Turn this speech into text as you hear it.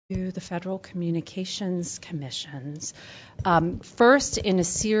to the Federal Communications Commissions. First in a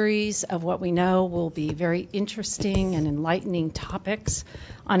series of what we know will be very interesting and enlightening topics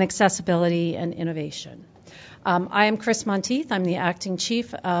on accessibility and innovation. I am Chris Monteith. I'm the acting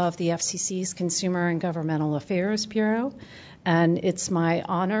chief of the FCC's Consumer and Governmental Affairs Bureau, and it's my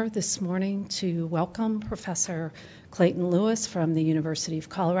honor this morning to welcome Professor Clayton Lewis from the University of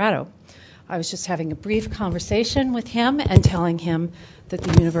Colorado. I was just having a brief conversation with him and telling him that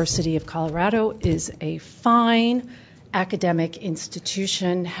the University of Colorado is a fine academic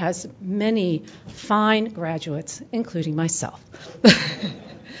institution, has many fine graduates, including myself.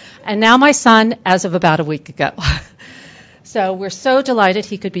 And now my son, as of about a week ago. So we're so delighted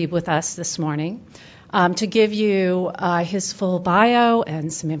he could be with us this morning. To give you his full bio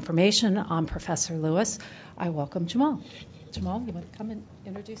and some information on Professor Lewis, I welcome Jamal. Jamal, you want to come and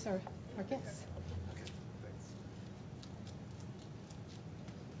introduce our guests?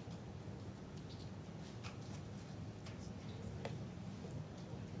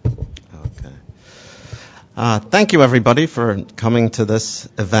 Thank you, everybody, for coming to this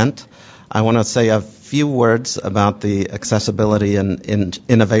event. I want to say a few words about the Accessibility and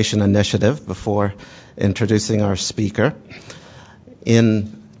Innovation Initiative before introducing our speaker.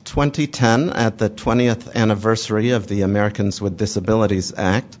 In 2010, at the 20th anniversary of the Americans with Disabilities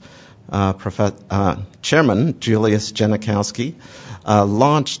Act, Chairman Julius Janikowski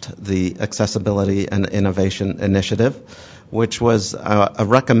launched the Accessibility and Innovation Initiative, which was a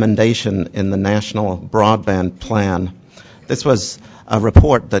recommendation in the National Broadband Plan. This was a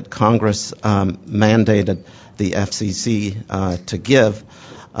report that Congress mandated the FCC to give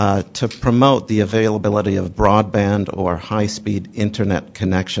to promote the availability of broadband or high-speed internet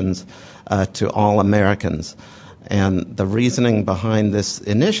connections to all Americans. And the reasoning behind this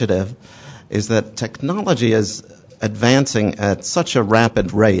initiative is that technology is advancing at such a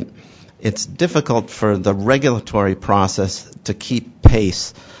rapid rate, it's difficult for the regulatory process to keep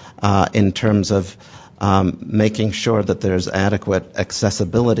pace in terms of making sure that there's adequate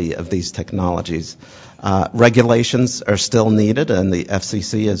accessibility of these technologies. Regulations are still needed, and the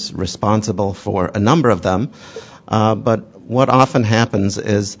FCC is responsible for a number of them. But what often happens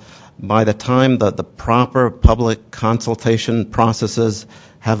is by the time that the proper public consultation processes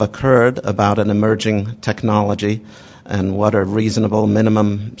have occurred about an emerging technology and what are reasonable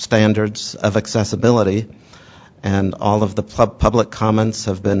minimum standards of accessibility, and all of the public comments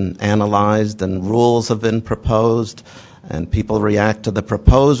have been analyzed and rules have been proposed, and people react to the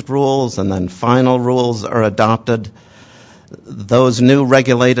proposed rules, and then final rules are adopted, those new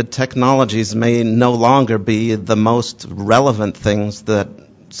regulated technologies may no longer be the most relevant things that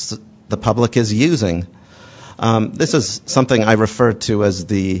the public is using. This is something I refer to as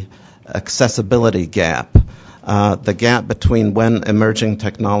the accessibility gap. The gap between when emerging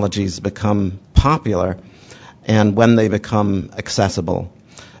technologies become popular and when they become accessible.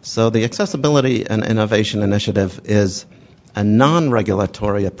 So the Accessibility and Innovation Initiative is a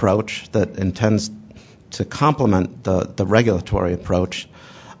non-regulatory approach that intends to complement the regulatory approach,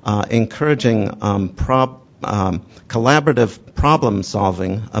 encouraging collaborative problem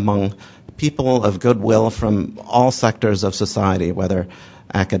solving among people of goodwill from all sectors of society, whether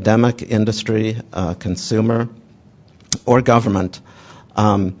academic, industry, consumer, or government,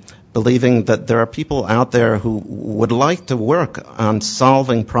 believing that there are people out there who would like to work on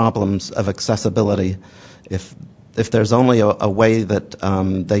solving problems of accessibility if there's only a way that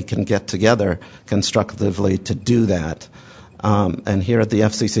they can get together constructively to do that. And here at the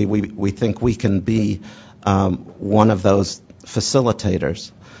FCC, we think we can be one of those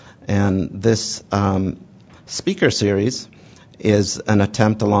facilitators. And this speaker series is an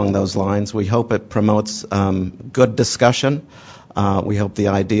attempt along those lines. We hope it promotes good discussion. We hope the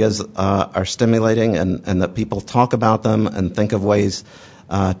ideas are stimulating and that people talk about them and think of ways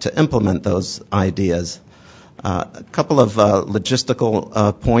to implement those ideas. A couple of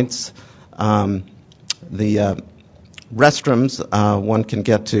logistical points. The restrooms one can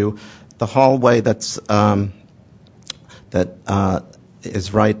get to. The hallway that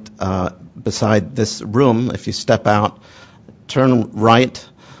is right beside this room. If you step out, turn right,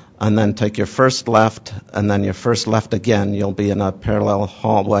 and then take your first left, and then your first left again. You'll be in a parallel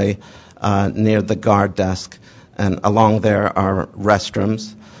hallway near the guard desk, and along there are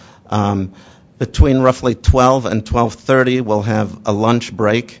restrooms. Between roughly 12 and 12:30, we'll have a lunch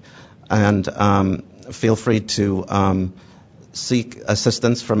break, and feel free to seek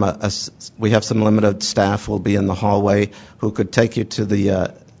assistance from we have some limited staff who will be in the hallway who could take you to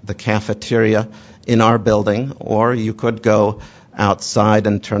the cafeteria in our building, or you could go outside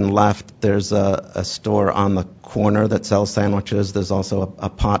and turn left, there's a store on the corner that sells sandwiches. There's also a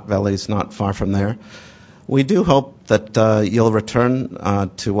Potbelly's not far from there. We do hope that you'll return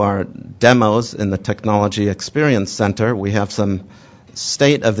to our demos in the Technology Experience Center. We have some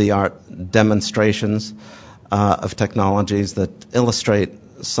state-of-the-art demonstrations of technologies that illustrate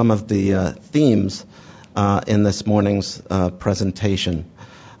some of the themes in this morning's presentation.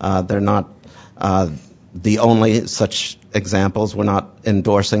 They're not the only such examples. We're not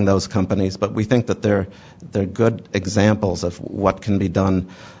endorsing those companies, but we think that they're good examples of what can be done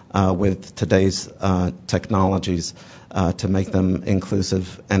with today's technologies to make them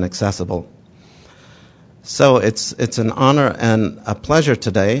inclusive and accessible. So it's an honor and a pleasure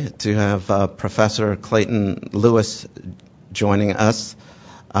today to have Professor Clayton Lewis joining us.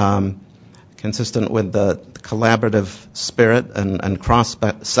 Consistent with the collaborative spirit and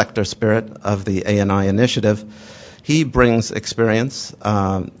cross-sector spirit of the A&I initiative, he brings experience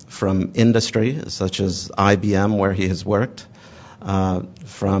from industry, such as IBM, where he has worked,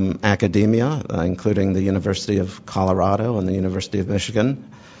 from academia, including the University of Colorado and the University of Michigan,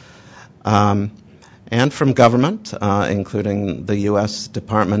 and from government, including the U.S.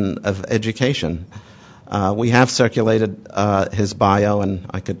 Department of Education. We have circulated his bio, and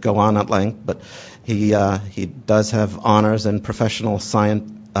I could go on at length, but he does have honors in professional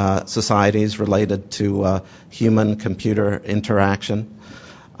science societies related to human-computer interaction.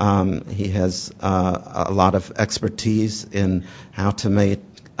 He has a lot of expertise in how to make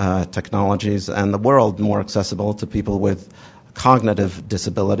technologies and the world more accessible to people with cognitive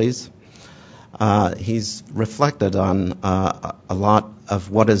disabilities. He's reflected on a lot of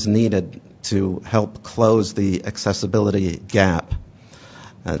what is needed to help close the accessibility gap.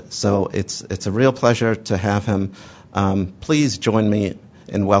 So it's a real pleasure to have him. Please join me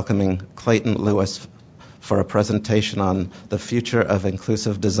in welcoming Clayton Lewis for a presentation on the future of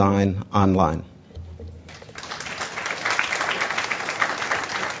inclusive design online.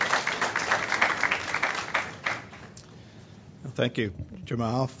 Thank you,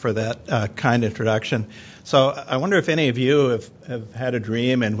 Jamal, for that kind introduction. So I wonder if any of you have had a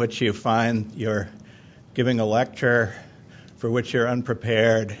dream in which you find you're giving a lecture for which you're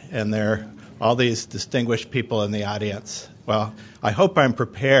unprepared, and there are all these distinguished people in the audience. Well, I hope I'm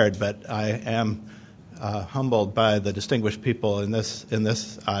prepared, but I am humbled by the distinguished people in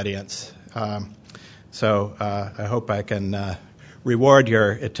this audience. So I hope I can reward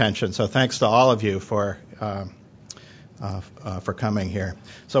your attention. So thanks to all of you for coming here.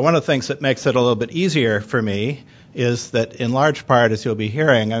 So one of the things that makes it a little bit easier for me is that in large part, as you'll be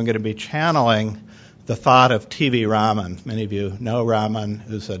hearing, I'm going to be channeling the thought of T.V. Raman. Many of you know Raman,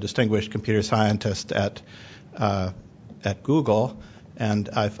 who's a distinguished computer scientist at Google. And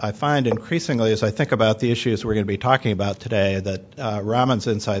I find increasingly, as I think about the issues we're going to be talking about today, that Raman's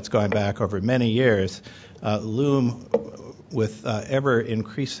insights going back over many years loom with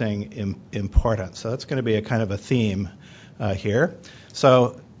ever-increasing importance. So that's going to be a kind of a theme here.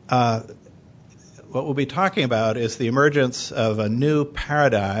 So what we'll be talking about is the emergence of a new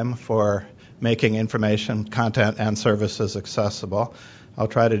paradigm for making information, content, and services accessible. I'll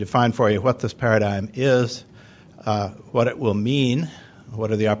try to define for you what this paradigm is, what it will mean,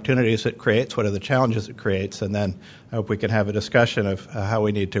 what are the opportunities it creates, what are the challenges it creates, and then I hope we can have a discussion of how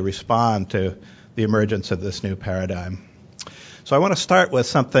we need to respond to the emergence of this new paradigm. So I want to start with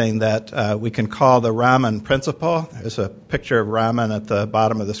something that we can call the Raman principle. There's a picture of Raman at the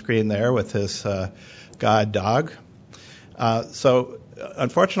bottom of the screen there with his guide dog. So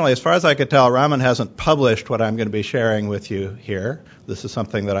unfortunately, as far as I could tell, Raman hasn't published what I'm going to be sharing with you here. This is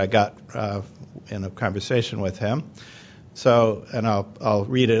something that I got in a conversation with him. So, and I'll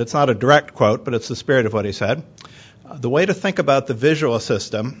read it. It's not a direct quote, but it's the spirit of what he said. The way to think about the visual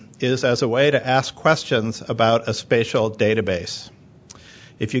system is as a way to ask questions about a spatial database.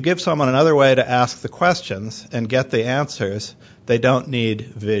 If you give someone another way to ask the questions and get the answers, they don't need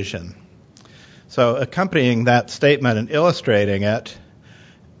vision. So accompanying that statement and illustrating it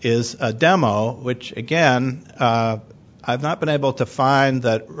is a demo, which again, I've not been able to find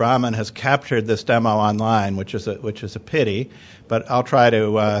that Raman has captured this demo online, which is a pity, but I'll try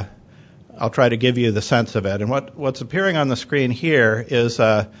to give you the sense of it. And what's appearing on the screen here is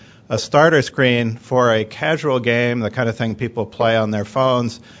a starter screen for a casual game, the kind of thing people play on their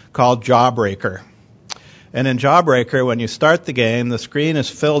phones, called Jawbreaker. And in Jawbreaker, when you start the game, the screen is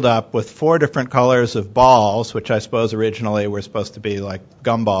filled up with 4 different colors of balls, which I suppose originally were supposed to be like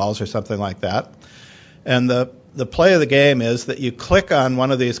gumballs or something like that. And the play of the game is that you click on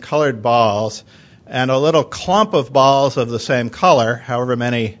one of these colored balls, and a little clump of balls of the same color, however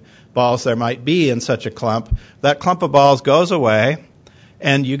many balls there might be in such a clump, that clump of balls goes away,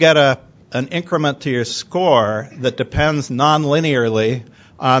 and you get an increment to your score that depends nonlinearly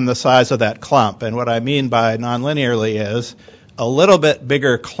on the size of that clump. And what I mean by nonlinearly is a little bit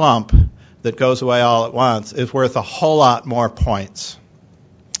bigger clump that goes away all at once is worth a whole lot more points.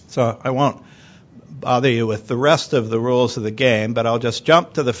 So I won't bother you with the rest of the rules of the game, but I'll just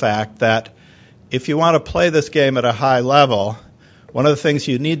jump to the fact that if you want to play this game at a high level, one of the things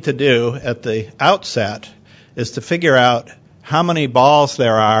you need to do at the outset is to figure out how many balls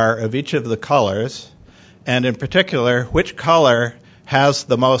there are of each of the colors, and in particular, which color has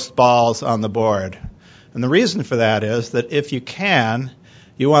the most balls on the board. And the reason for that is that if you can,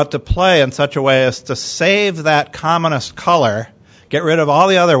 you want to play in such a way as to save that commonest color, get rid of all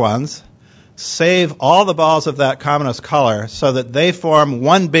the other ones, save all the balls of that commonest color so that they form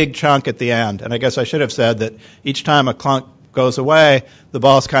one big chunk at the end. And I guess I should have said that each time a clump goes away, the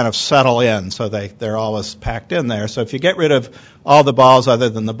balls kind of settle in, so they're always packed in there. So if you get rid of all the balls other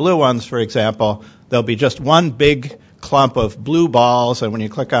than the blue ones, for example, there'll be just one big clump of blue balls, and when you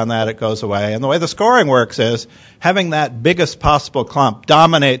click on that, it goes away. And the way the scoring works is having that biggest possible clump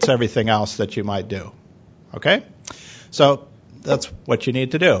dominates everything else that you might do. Okay? So that's what you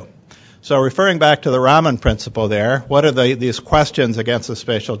need to do. So referring back to the Raman principle there, what are these questions against the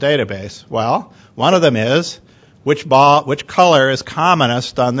spatial database? Well, one of them is, which color is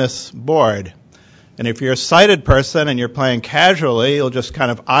commonest on this board? And if you're a sighted person and you're playing casually, you'll just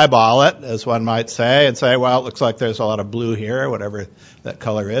kind of eyeball it, as one might say, and say, well, it looks like there's a lot of blue here, whatever that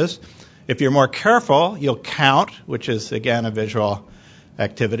color is. If you're more careful, you'll count, which is, again, a visual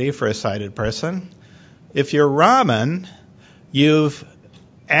activity for a sighted person. If you're Raman, you've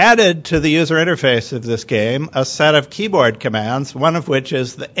added to the user interface of this game a set of keyboard commands, one of which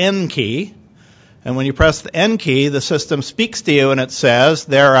is the N key. And when you press the N key, the system speaks to you and it says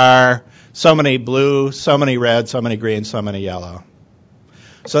there are so many blue, so many red, so many green, so many yellow.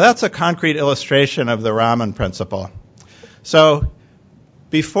 So that's a concrete illustration of the Raman principle. So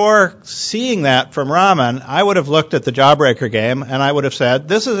before seeing that from Raman, I would have looked at the Jawbreaker game and I would have said,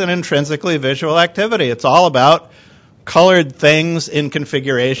 this is an intrinsically visual activity. It's all about colored things in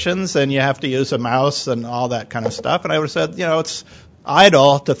configurations, and you have to use a mouse and all that kind of stuff. And I would have said, it's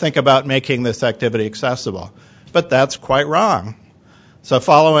idle to think about making this activity accessible. But that's quite wrong. So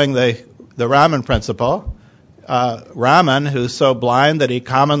following the Raman principle, Raman, who's so blind that he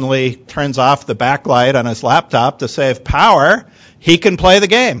commonly turns off the backlight on his laptop to save power, he can play the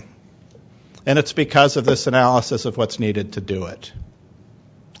game. And it's because of this analysis of what's needed to do it.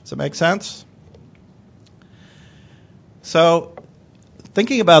 Does it make sense? So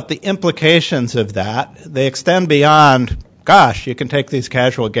thinking about the implications of that, they extend beyond, gosh, you can take these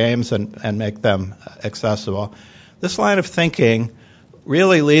casual games and make them accessible. This line of thinking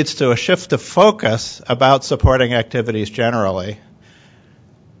really leads to a shift of focus about supporting activities generally.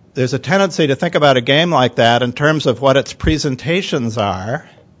 There's a tendency to think about a game like that in terms of what its presentations are,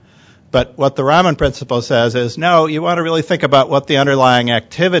 but what the Raman principle says is, no, you want to really think about what the underlying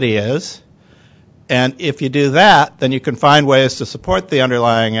activity is, and if you do that, then you can find ways to support the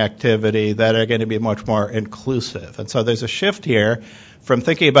underlying activity that are going to be much more inclusive. And so there's a shift here from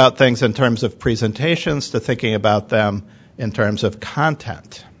thinking about things in terms of presentations to thinking about them in terms of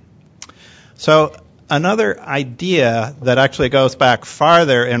content. So another idea that actually goes back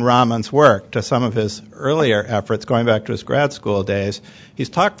farther in Raman's work to some of his earlier efforts, going back to his grad school days, he's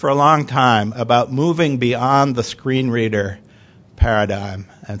talked for a long time about moving beyond the screen reader paradigm.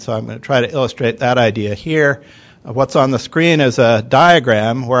 And so I'm going to try to illustrate that idea here. What's on the screen is a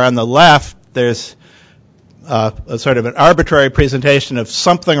diagram where on the left there's a sort of an arbitrary presentation of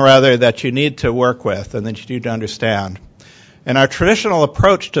something or other that you need to work with and that you need to understand. And our traditional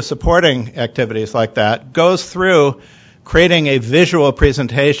approach to supporting activities like that goes through creating a visual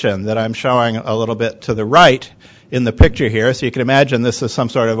presentation that I'm showing a little bit to the right in the picture here. So you can imagine this is some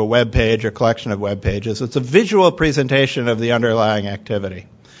sort of a web page or collection of web pages. It's a visual presentation of the underlying activity.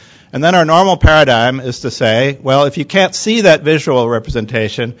 And then our normal paradigm is to say, well, if you can't see that visual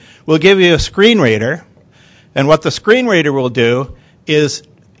representation, we'll give you a screen reader. And what the screen reader will do is,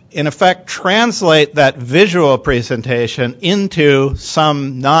 in effect, translate that visual presentation into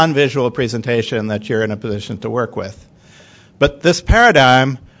some non-visual presentation that you're in a position to work with. But this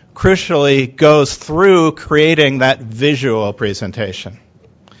paradigm crucially goes through creating that visual presentation.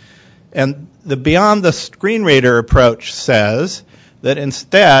 And the beyond the screen reader approach says that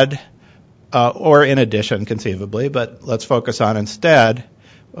instead, or in addition conceivably, but let's focus on instead,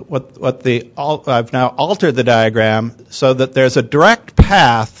 I've now altered the diagram so that there's a direct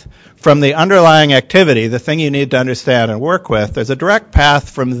path from the underlying activity, the thing you need to understand and work with, there's a direct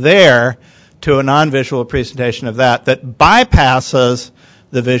path from there to a non-visual presentation of that bypasses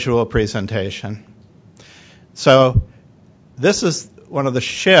the visual presentation. So this is one of the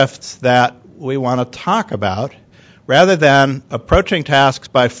shifts that we want to talk about, rather than approaching tasks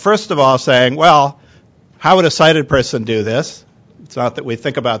by first of all saying, well, how would a sighted person do this? It's not that we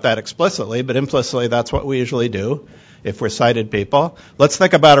think about that explicitly, but implicitly that's what we usually do if we're sighted people. Let's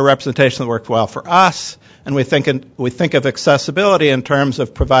think about a representation that worked well for us, and we think of accessibility in terms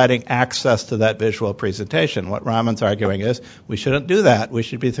of providing access to that visual presentation. What Raman's arguing is we shouldn't do that. We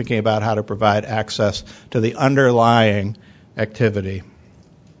should be thinking about how to provide access to the underlying activity.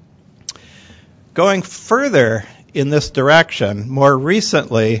 Going further in this direction, more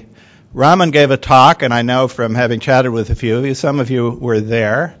recently, Raman gave a talk, and I know from having chatted with a few of you, some of you were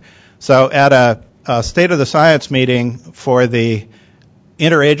there. So at a State of the Science meeting for the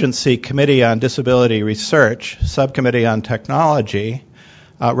Interagency Committee on Disability Research, Subcommittee on Technology,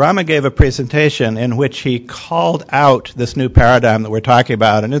 Raman gave a presentation in which he called out this new paradigm that we're talking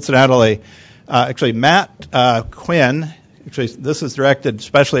about. And incidentally, actually Matt Quinn, actually this is directed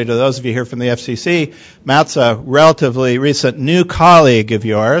especially to those of you here from the FCC. Matt's a relatively recent new colleague of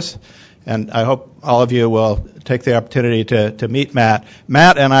yours, and I hope all of you will take the opportunity to meet Matt.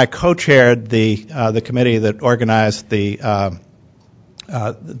 Matt and I co-chaired the committee that organized the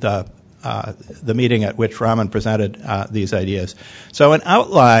meeting at which Raman presented these ideas. So in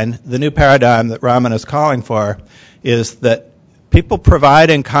outline, the new paradigm that Raman is calling for is that people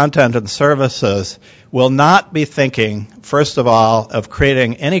providing content and services will not be thinking, first of all, of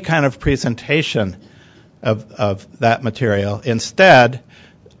creating any kind of presentation of that material. Instead,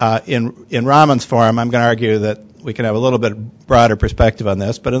 in Raman's form, I'm going to argue that we can have a little bit broader perspective on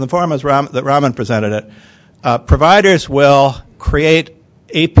this, but in the form that Raman presented it, providers will create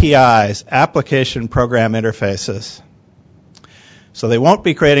APIs, application program interfaces. So they won't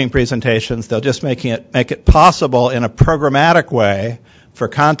be creating presentations, they'll just make it possible in a programmatic way for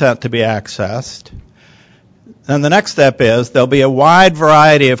content to be accessed. And the next step is there'll be a wide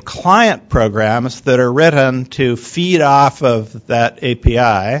variety of client programs that are written to feed off of that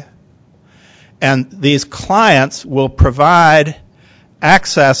API. And these clients will provide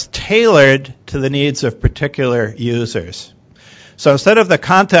access tailored to the needs of particular users. So instead of the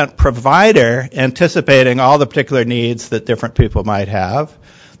content provider anticipating all the particular needs that different people might have,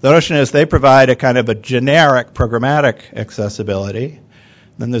 the notion is they provide a kind of a generic programmatic accessibility.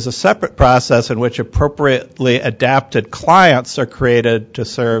 Then there's a separate process in which appropriately adapted clients are created to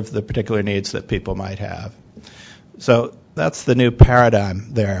serve the particular needs that people might have. So that's the new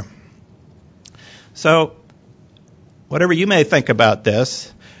paradigm there. So whatever you may think about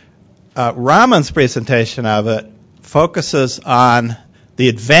this, Raman's presentation of it focuses on the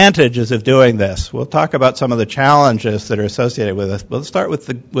advantages of doing this. We'll talk about some of the challenges that are associated with this, but let's start with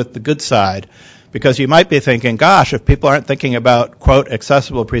the good side, because you might be thinking, gosh, if people aren't thinking about, quote,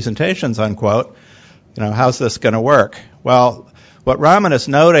 accessible presentations, unquote, how's this going to work? Well, what Raman is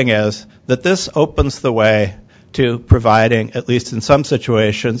noting is that this opens the way to providing, at least in some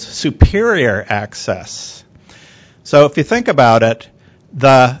situations, superior access. So if you think about it,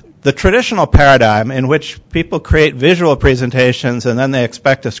 the traditional paradigm in which people create visual presentations and then they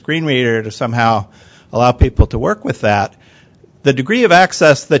expect a screen reader to somehow allow people to work with that, the degree of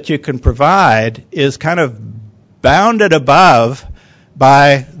access that you can provide is kind of bounded above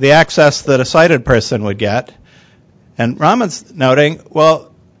by the access that a sighted person would get. And Raman's noting,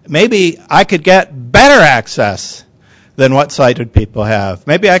 well, maybe I could get better access than what sighted people have.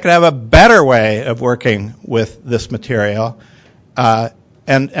 Maybe I could have a better way of working with this material.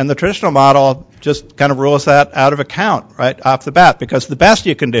 And the traditional model just kind of rules that out of account right off the bat, because the best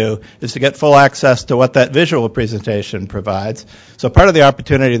you can do is to get full access to what that visual presentation provides. So part of the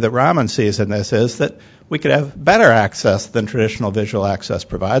opportunity that Raman sees in this is that we could have better access than traditional visual access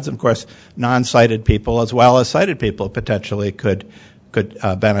provides. And of course, non-sighted people as well as sighted people potentially could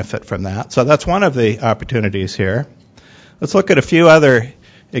benefit from that. So that's one of the opportunities here. Let's look at a few other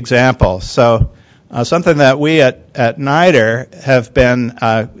examples. So something that we at NIDR have been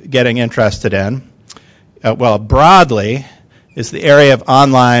getting interested in, broadly, is the area of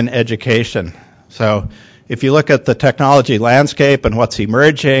online education. So if you look at the technology landscape and what's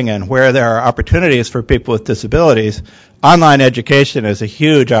emerging and where there are opportunities for people with disabilities, online education is a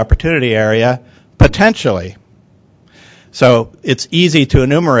huge opportunity area, potentially. So it's easy to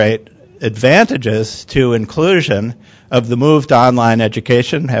enumerate advantages to inclusion of the move to online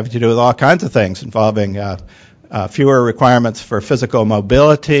education, having to do with all kinds of things involving fewer requirements for physical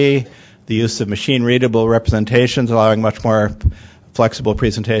mobility, the use of machine-readable representations, allowing much more flexible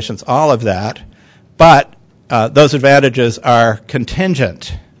presentations, all of that. But those advantages are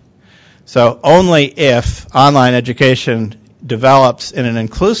contingent. So only if online education develops in an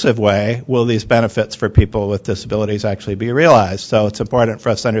inclusive way will these benefits for people with disabilities actually be realized. So it's important for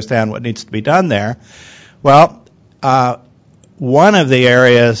us to understand what needs to be done there. Well, one of the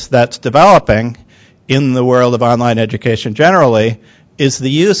areas that's developing in the world of online education generally is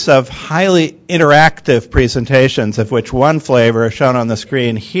the use of highly interactive presentations, of which one flavor, shown on the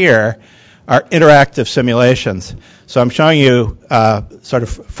screen here, are interactive simulations. So I'm showing you sort of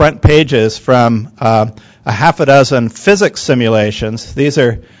front pages from a half a dozen physics simulations. These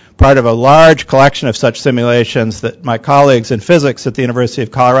are part of a large collection of such simulations that my colleagues in physics at the University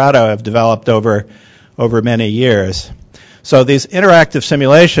of Colorado have developed over many years. So these interactive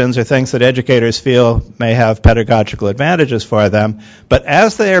simulations are things that educators feel may have pedagogical advantages for them, but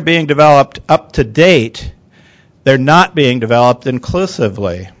as they are being developed up to date, they're not being developed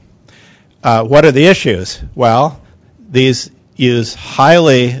inclusively. What are the issues? Well, these use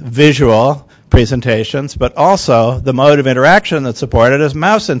highly visual presentations, but also the mode of interaction that's supported is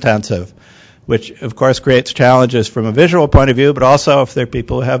mouse intensive, which of course creates challenges from a visual point of view, but also if there are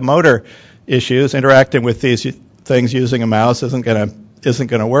people who have motor issues, interacting with these things using a mouse isn't going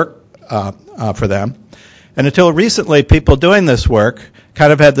to work for them. And until recently, people doing this work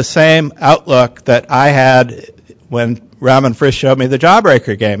kind of had the same outlook that I had when Raman first showed me the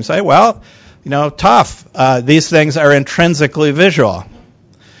Jawbreaker game. Say, well, tough. These things are intrinsically visual.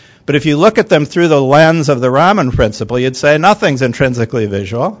 But if you look at them through the lens of the Raman principle, you'd say nothing's intrinsically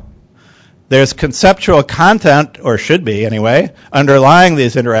visual. There's conceptual content, or should be anyway, underlying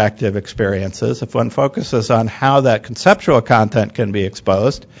these interactive experiences. If one focuses on how that conceptual content can be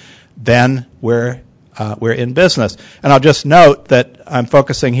exposed, then we're in business. And I'll just note that I'm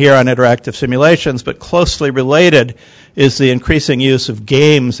focusing here on interactive simulations, but closely related is the increasing use of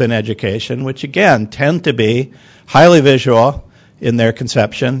games in education, which again tend to be highly visual in their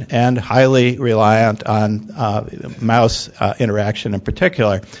conception and highly reliant on mouse interaction in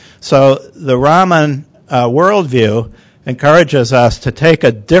particular. So the Raman worldview encourages us to take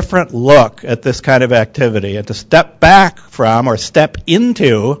a different look at this kind of activity and to step back from or step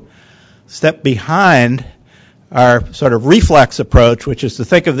behind our sort of reflex approach, which is to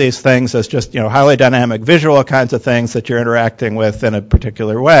think of these things as just highly dynamic visual kinds of things that you're interacting with in a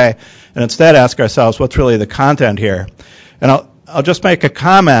particular way, and instead ask ourselves what's really the content here. And I'll just make a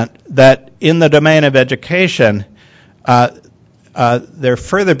comment that in the domain of education, there are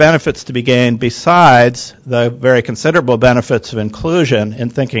further benefits to be gained besides the very considerable benefits of inclusion in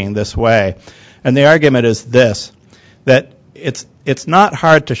thinking this way. And the argument is this, that it's not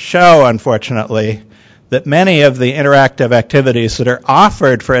hard to show, unfortunately, that many of the interactive activities that are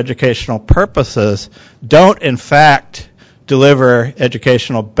offered for educational purposes don't, in fact, deliver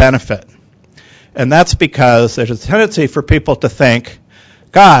educational benefit. And that's because there's a tendency for people to think,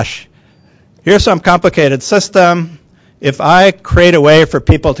 gosh, here's some complicated system. If I create a way for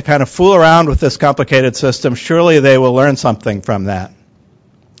people to kind of fool around with this complicated system, surely they will learn something from that.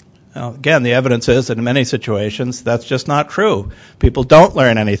 Now, again, the evidence is that in many situations that's just not true. People don't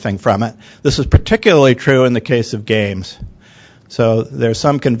learn anything from it. This is particularly true in the case of games. So there's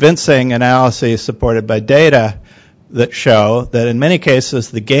some convincing analyses supported by data that show that in many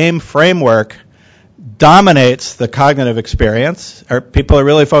cases the game framework dominates the cognitive experience. People are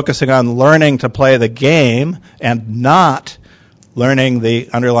really focusing on learning to play the game and not learning the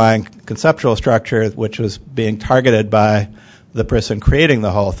underlying conceptual structure which was being targeted by the person creating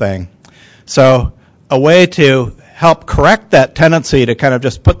the whole thing. So a way to help correct that tendency to kind of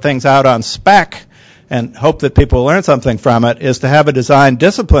just put things out on spec and hope that people will learn something from it is to have a design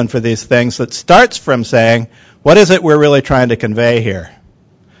discipline for these things that starts from saying, what is it we're really trying to convey here?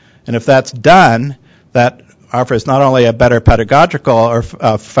 And if that's done, that offers not only a better pedagogical or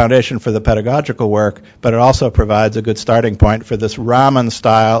foundation for the pedagogical work, but it also provides a good starting point for this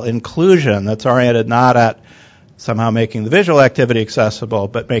Raman-style inclusion that's oriented not at somehow making the visual activity accessible,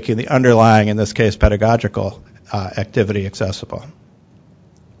 but making the underlying, in this case, pedagogical activity accessible.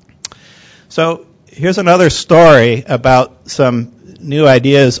 So here's another story about some new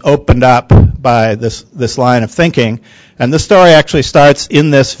ideas opened up by this line of thinking. And this story actually starts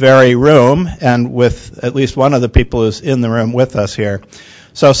in this very room and with at least one of the people who's in the room with us here.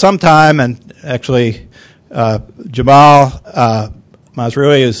 So sometime, and actually Jamal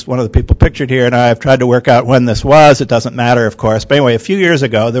Mazrui is one of the people pictured here, and I have tried to work out when this was. It doesn't matter, of course. But anyway, a few years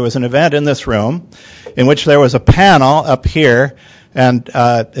ago, there was an event in this room in which there was a panel up here, and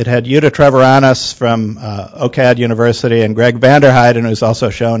it had Yuta Treviranus from OCAD University and Greg Vanderheiden, who's also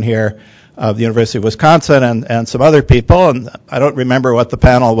shown here, of the University of Wisconsin and some other people, and I don't remember what the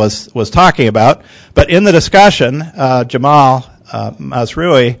panel was talking about, but in the discussion, Jamal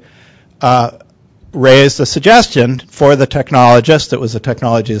Masrui raised a suggestion for the technologist. It was a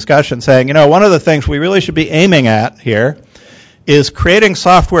technology discussion, saying, one of the things we really should be aiming at here is creating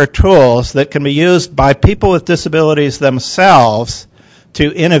software tools that can be used by people with disabilities themselves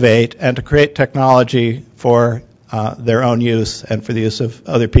to innovate and to create technology for their own use and for the use of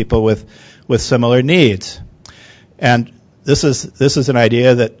other people with similar needs. And this is an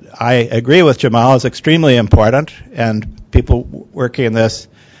idea that I agree with Jamal is extremely important, and people working in this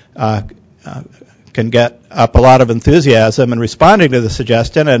can get up a lot of enthusiasm in responding to the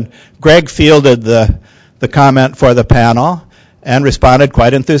suggestion. And Greg fielded the comment for the panel and responded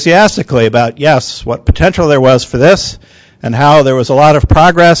quite enthusiastically about, yes, what potential there was for this, and how there was a lot of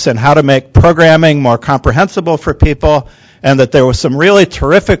progress in how to make programming more comprehensible for people, and that there was some really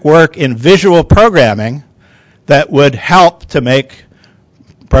terrific work in visual programming that would help to make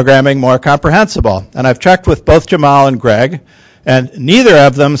programming more comprehensible. And I've checked with both Jamal and Greg, and neither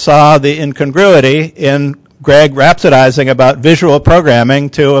of them saw the incongruity in Greg rhapsodizing about visual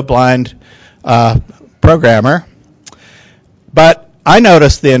programming to a blind programmer. But I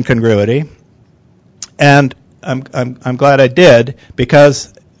noticed the incongruity, and I'm glad I did,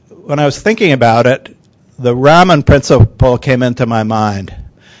 because when I was thinking about it, the Raman principle came into my mind.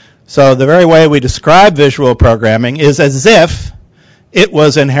 So the very way we describe visual programming is as if it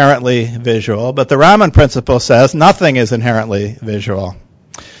was inherently visual, but the Raman principle says nothing is inherently visual.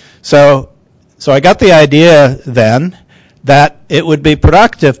 So I got the idea then that it would be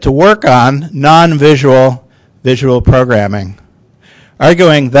productive to work on non-visual visual programming,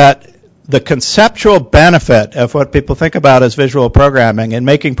 arguing that the conceptual benefit of what people think about as visual programming and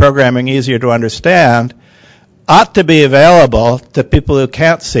making programming easier to understand ought to be available to people who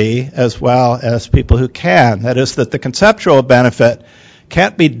can't see as well as people who can. That is, that the conceptual benefit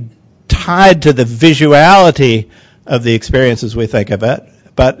can't be tied to the visuality of the experiences we think of it,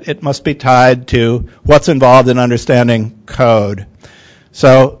 but it must be tied to what's involved in understanding code.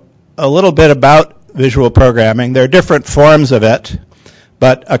 So a little bit about visual programming. There are different forms of it,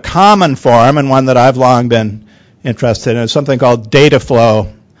 but a common form, and one that I've long been interested in, is something called data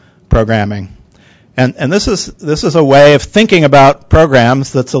flow programming. And this is a way of thinking about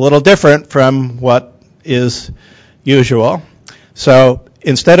programs that's a little different from what is usual. So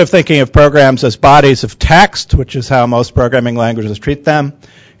instead of thinking of programs as bodies of text, which is how most programming languages treat them,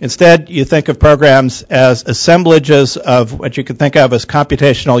 instead you think of programs as assemblages of what you could think of as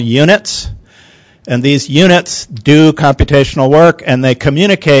computational units. And these units do computational work, and they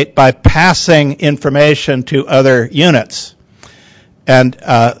communicate by passing information to other units. And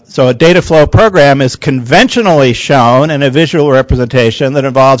so a data flow program is conventionally shown in a visual representation that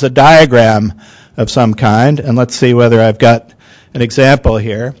involves a diagram of some kind. And let's see whether I've got an example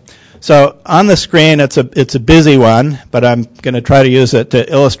here. So on the screen, it's a busy one, but I'm going to try to use it to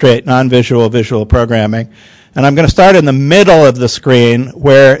illustrate non-visual visual programming. And I'm going to start in the middle of the screen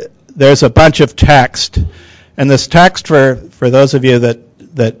where there's a bunch of text. And this text, for those of you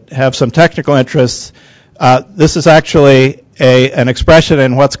that have some technical interests, this is actually an expression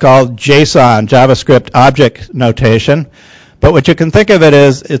in what's called JSON, JavaScript Object Notation. But what you can think of it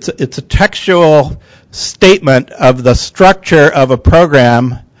is it's a textual statement of the structure of a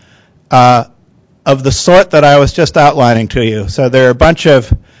program of the sort that I was just outlining to you. So there are a bunch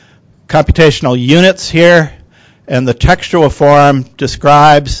of computational units here, and the textual form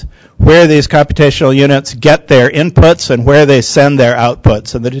describes where these computational units get their inputs and where they send their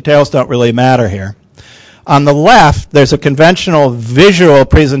outputs, and the details don't really matter here. On the left, there's a conventional visual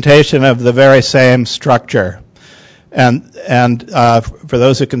presentation of the very same structure. And for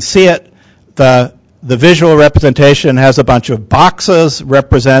those who can see it, the visual representation has a bunch of boxes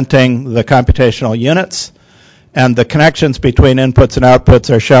representing the computational units, and the connections between inputs and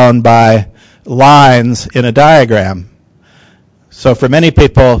outputs are shown by lines in a diagram. So for many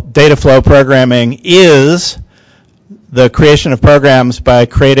people, data flow programming is the creation of programs by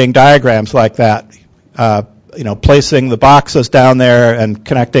creating diagrams like that. Placing the boxes down there and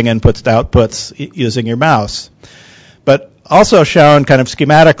connecting inputs to outputs using your mouse. But also shown kind of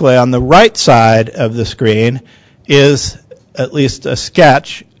schematically on the right side of the screen is at least a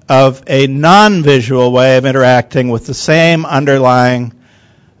sketch of a non-visual way of interacting with the same underlying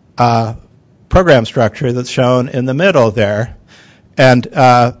program structure that's shown in the middle there. And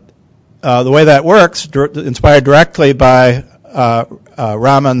the way that works, inspired directly by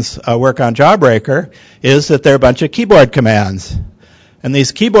Raman's work on Jawbreaker, is that there are a bunch of keyboard commands. And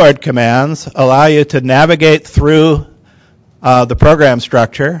these keyboard commands allow you to navigate through the program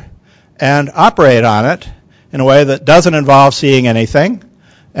structure and operate on it in a way that doesn't involve seeing anything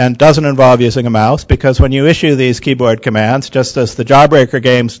and doesn't involve using a mouse, because when you issue these keyboard commands, just as the Jawbreaker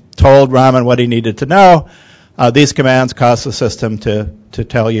games told Raman what he needed to know, these commands cause the system to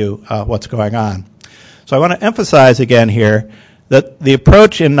tell you what's going on. So I want to emphasize again here that the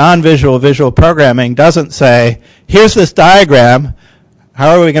approach in non-visual visual programming doesn't say, here's this diagram,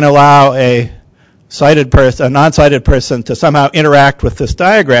 how are we going to allow a non-sighted person to somehow interact with this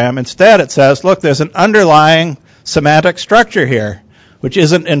diagram? Instead, it says, look, there's an underlying semantic structure here, which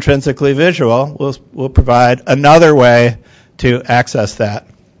isn't intrinsically visual. We'll provide another way to access that.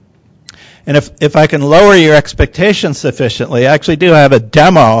 And if I can lower your expectations sufficiently, I actually do have a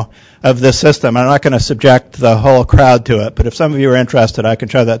demo of this system. I'm not going to subject the whole crowd to it, but if some of you are interested, I can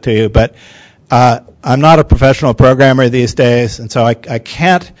show that to you. But I'm not a professional programmer these days, and so I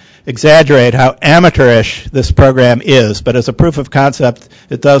can't exaggerate how amateurish this program is. But as a proof of concept,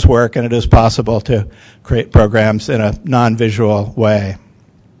 it does work, and it is possible to create programs in a non-visual way.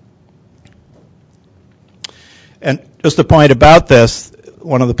 And just a point about this,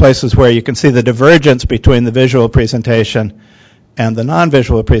 one of the places where you can see the divergence between the visual presentation and the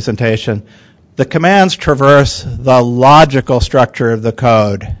non-visual presentation, the commands traverse the logical structure of the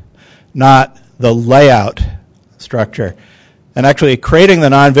code, not the layout structure. And actually creating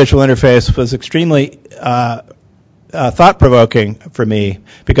the non-visual interface was extremely thought-provoking for me,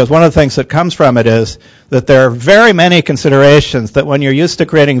 because one of the things that comes from it is that there are very many considerations that when you're used to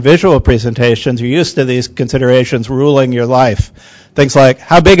creating visual presentations, you're used to these considerations ruling your life. Things like,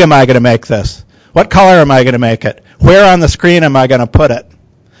 how big am I going to make this? What color am I going to make it? Where on the screen am I going to put it?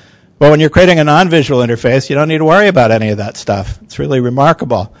 Well, when you're creating a non-visual interface, you don't need to worry about any of that stuff. It's really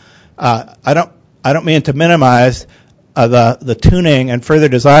remarkable. I don't mean to minimize the tuning and further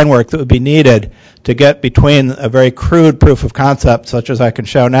design work that would be needed to get between a very crude proof of concept, such as I can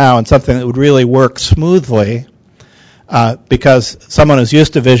show now, and something that would really work smoothly, because someone who's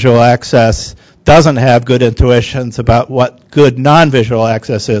used to visual access doesn't have good intuitions about what good non-visual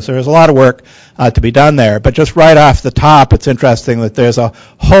access is. So there's a lot of work to be done there. But just right off the top, it's interesting that there's a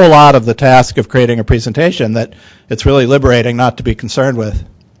whole lot of the task of creating a presentation that it's really liberating not to be concerned with.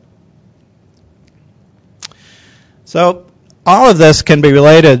 So all of this can be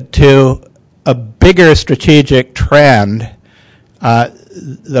related to a bigger strategic trend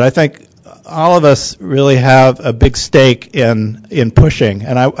that I think all of us really have a big stake in pushing.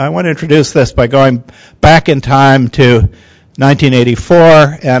 And I want to introduce this by going back in time to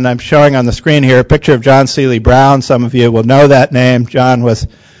 1984, and I'm showing on the screen here a picture of John Seely Brown. Some of you will know that name. John was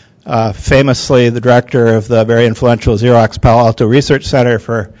famously the director of the very influential Xerox Palo Alto Research Center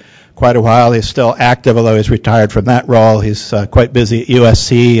for quite a while. He's still active, although he's retired from that role. He's quite busy at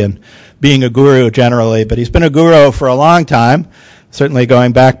USC and being a guru generally, but he's been a guru for a long time, certainly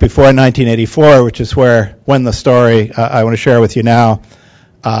going back before 1984, which is when the story I want to share with you now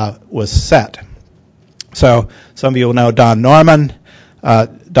was set. So some of you will know Don Norman.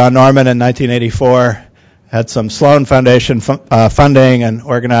 Don Norman in 1984 had some Sloan Foundation funding and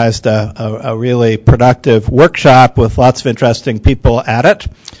organized a really productive workshop with lots of interesting people at it,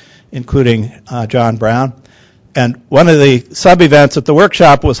 including John Brown. And one of the sub-events at the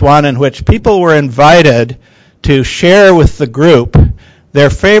workshop was one in which people were invited to share with the group their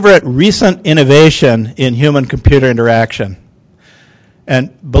favorite recent innovation in human-computer interaction.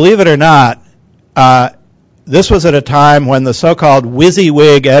 And believe it or not, this was at a time when the so-called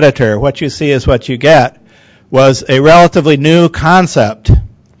WYSIWYG editor, what you see is what you get, was a relatively new concept.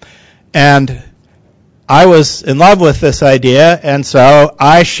 And I was in love with this idea, and so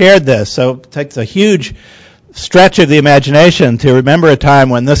I shared this. So it takes a huge stretch of the imagination to remember a time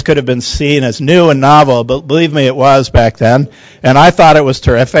when this could have been seen as new and novel, but believe me, it was back then. And I thought it was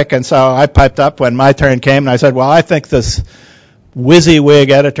terrific, and so I piped up when my turn came, and I said, well, I think this WYSIWYG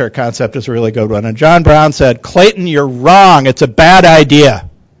editor concept is a really good one. And John Brown said, Clayton, you're wrong. It's a bad idea.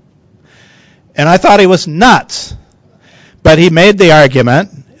 And I thought he was nuts. But he made the argument,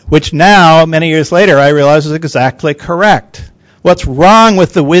 which now, many years later, I realize is exactly correct. What's wrong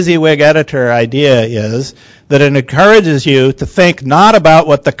with the WYSIWYG editor idea is that it encourages you to think not about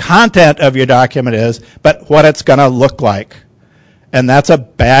what the content of your document is, but what it's going to look like. And that's a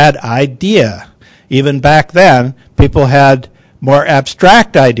bad idea. Even back then, people had more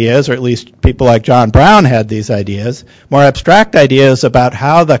abstract ideas, or at least people like John Brown had these ideas, more abstract ideas about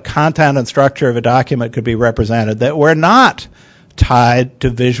how the content and structure of a document could be represented that were not tied to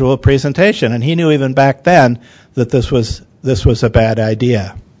visual presentation. And he knew even back then that this was a bad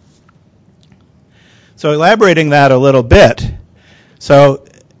idea. So elaborating that a little bit, so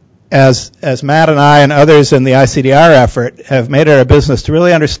as Matt and I and others in the ICDR effort have made it our business to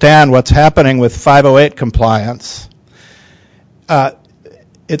really understand what's happening with 508 compliance,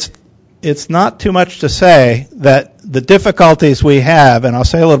 it's not too much to say that the difficulties we have, and I'll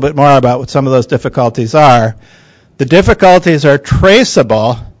say a little bit more about what some of those difficulties are, the difficulties are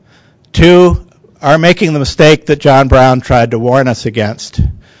traceable to our making the mistake that John Brown tried to warn us against.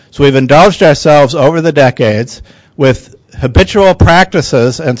 So we've indulged ourselves over the decades with habitual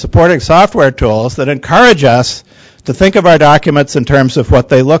practices and supporting software tools that encourage us to think of our documents in terms of what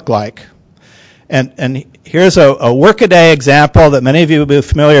they look like. And here's a workaday example that many of you will be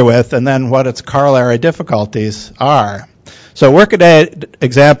familiar with, and then what its corollary difficulties are. So a workaday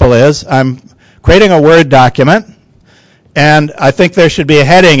example is I'm creating a Word document, and I think there should be a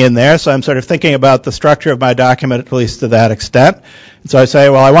heading in there, so I'm sort of thinking about the structure of my document, at least to that extent. And so I say,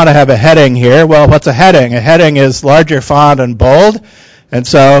 well, I want to have a heading here. Well, what's a heading? A heading is larger font and bold. And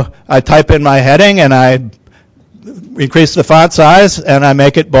so I type in my heading, and I increase the font size, and I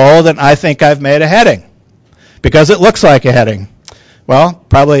make it bold, and I think I've made a heading because it looks like a heading. Well,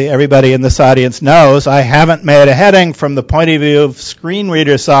 probably everybody in this audience knows I haven't made a heading from the point of view of screen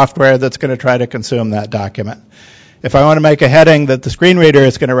reader software that's going to try to consume that document. If I want to make a heading that the screen reader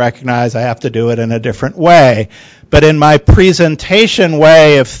is going to recognize, I have to do it in a different way. But in my presentation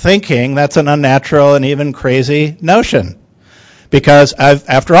way of thinking, that's an unnatural and even crazy notion. Because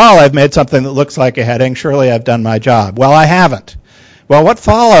after all, I've made something that looks like a heading. Surely I've done my job. Well, I haven't. Well, what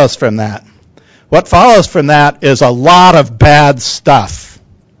follows from that? What follows from that is a lot of bad stuff.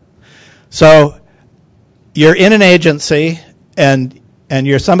 So you're in an agency, and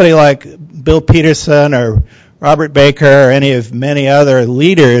you're somebody like Bill Peterson or Robert Baker or any of many other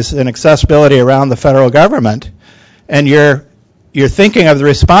leaders in accessibility around the federal government, and you're thinking of the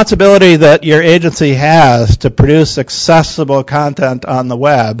responsibility that your agency has to produce accessible content on the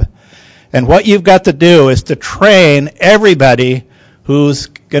web. And what you've got to do is to train everybody who's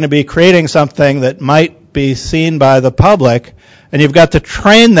going to be creating something that might be seen by the public, and you've got to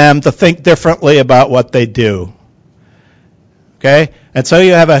train them to think differently about what they do. Okay? And so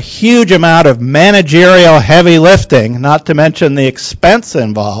you have a huge amount of managerial heavy lifting, not to mention the expense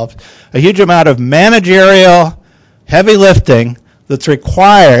involved, a huge amount of managerial heavy lifting that's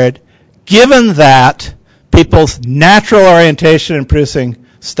required, given that people's natural orientation in producing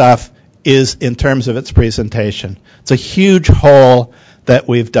stuff is in terms of its presentation. It's a huge hole that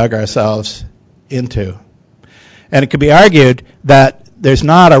we've dug ourselves into. And it could be argued that there's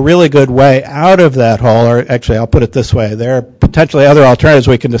not a really good way out of that hole, or actually I'll put it this way, there are potentially other alternatives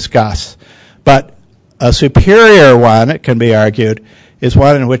we can discuss. But a superior one, it can be argued, is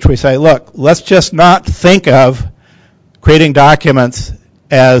one in which we say, look, let's just not think of creating documents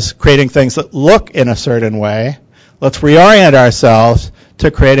as creating things that look in a certain way. Let's reorient ourselves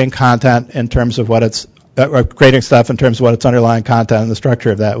to creating content in terms of what it's, or creating stuff in terms of what its underlying content and the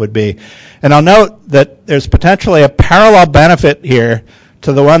structure of that would be. And I'll note that there's potentially a parallel benefit here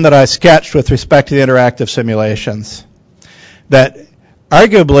to the one that I sketched with respect to the interactive simulations. That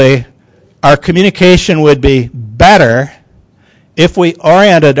arguably our communication would be better if we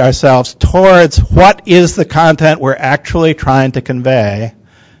oriented ourselves towards what is the content we're actually trying to convey,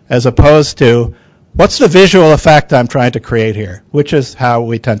 as opposed to what's the visual effect I'm trying to create here, which is how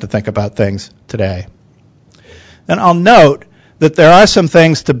we tend to think about things today. And I'll note that there are some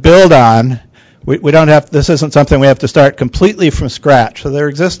things to build on. We don't have, this isn't something we have to start completely from scratch. So there are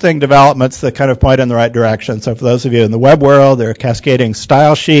existing developments that kind of point in the right direction. So for those of you in the web world, there are cascading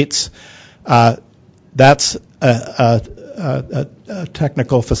style sheets. That's a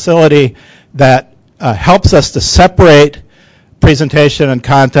technical facility that helps us to separate presentation and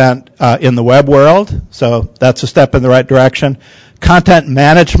content in the web world. So that's a step in the right direction. Content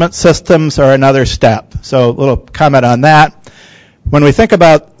management systems are another step. So a little comment on that. When we think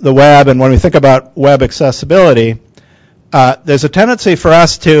about the web and when we think about web accessibility, there's a tendency for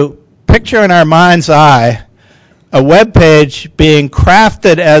us to picture in our mind's eye a web page being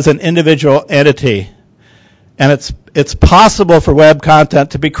crafted as an individual entity. And it's possible for web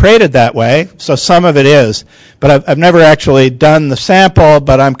content to be created that way, so some of it is. But I've never actually done the sample,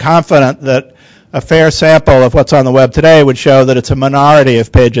 but I'm confident that a fair sample of what's on the web today would show that it's a minority of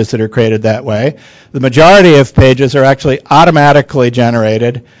pages that are created that way. The majority of pages are actually automatically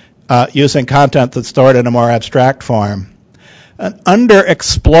generated using content that's stored in a more abstract form. An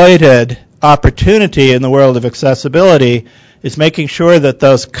underexploited opportunity in the world of accessibility is making sure that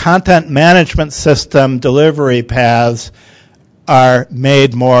those content management system delivery paths are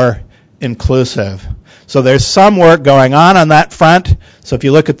made more inclusive. So there's some work going on that front. So if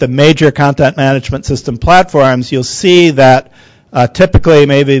you look at the major content management system platforms, you'll see that typically,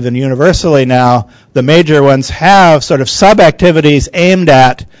 maybe even universally now, the major ones have sort of sub-activities aimed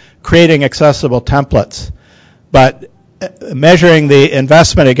at creating accessible templates. But measuring the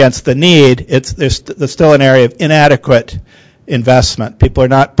investment against the need, there's still an area of inadequate investment. People are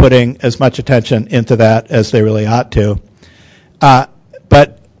not putting as much attention into that as they really ought to.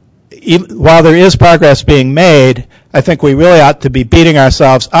 But while there is progress being made, I think we really ought to be beating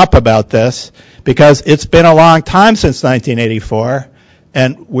ourselves up about this, because it's been a long time since 1984,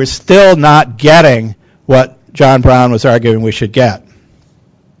 and we're still not getting what John Brown was arguing we should get.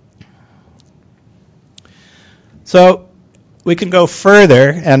 So we can go further,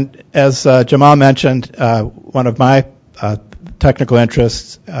 and as Jamal mentioned, one of my technical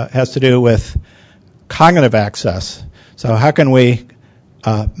interests has to do with cognitive access. So how can we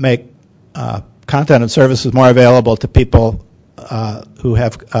make content and services more available to people who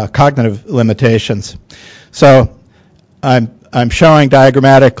have cognitive limitations? So I'm showing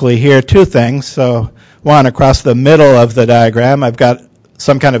diagrammatically here two things. So one, across the middle of the diagram, I've got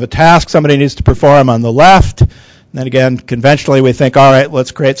some kind of a task somebody needs to perform on the left. And then again, conventionally we think, all right,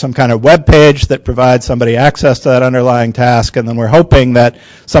 let's create some kind of web page that provides somebody access to that underlying task, and then we're hoping that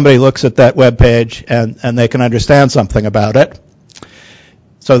somebody looks at that web page and they can understand something about it.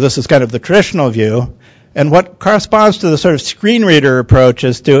 So this is kind of the traditional view. And what corresponds to the sort of screen reader approach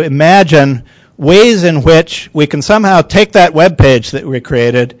is to imagine ways in which we can somehow take that web page that we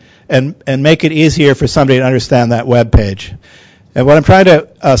created and make it easier for somebody to understand that web page. And what I'm trying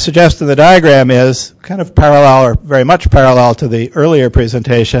to suggest in the diagram is kind of parallel, or very much parallel to the earlier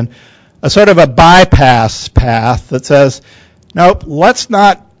presentation, a sort of a bypass path that says, nope, let's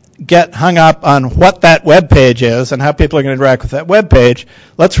not get hung up on what that web page is and how people are going to interact with that web page.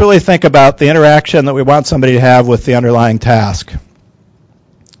 Let's really think about the interaction that we want somebody to have with the underlying task.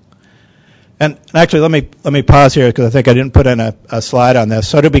 And actually, let me pause here, because I think I didn't put in a slide on this.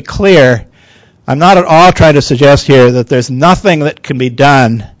 So to be clear, I'm not at all trying to suggest here that there's nothing that can be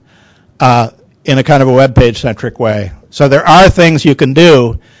done in a kind of a web page centric way. So there are things you can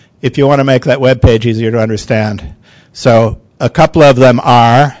do if you want to make that web page easier to understand. So a couple of them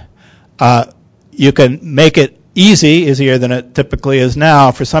are, you can make it easier than it typically is now,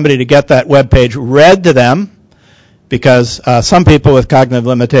 for somebody to get that web page read to them, because some people with cognitive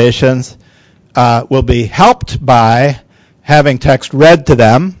limitations will be helped by having text read to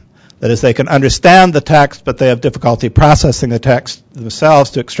them. That is, they can understand the text, but they have difficulty processing the text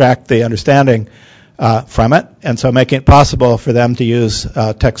themselves to extract the understanding from it. And so making it possible for them to use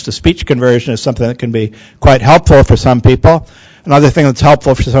text-to-speech conversion is something that can be quite helpful for some people. Another thing that's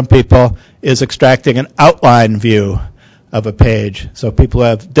helpful for some people is extracting an outline view of a page. So people who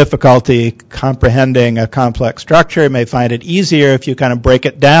have difficulty comprehending a complex structure may find it easier if you kind of break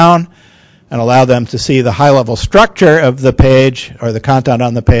it down and allow them to see the high-level structure of the page or the content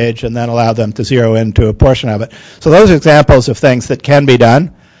on the page, and then allow them to zero into a portion of it. So those are examples of things that can be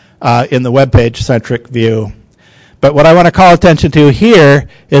done in the web page-centric view. But what I want to call attention to here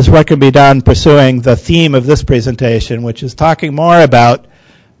is what can be done pursuing the theme of this presentation, which is talking more about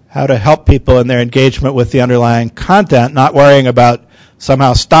how to help people in their engagement with the underlying content, not worrying about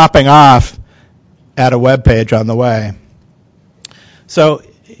somehow stopping off at a web page on the way. So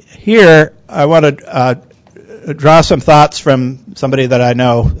here, I want to draw some thoughts from somebody that I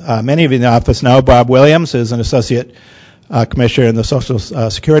know, many of you in the office know, Bob Williams, who's an associate commissioner in the Social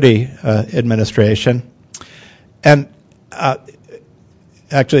Security Administration. And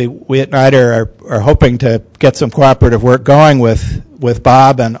actually, we at NIDR are hoping to get some cooperative work going with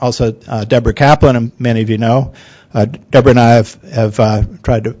Bob and also Deborah Kaplan, and many of you know. Deborah and I have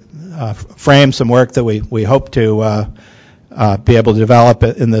tried to frame some work that we hope to be able to develop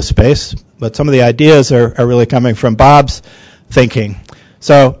in this space. But some of the ideas are really coming from Bob's thinking.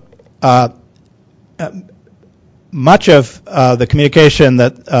 So much of the communication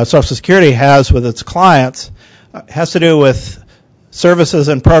that Social Security has with its clients has to do with services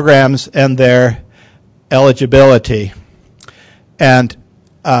and programs and their eligibility. And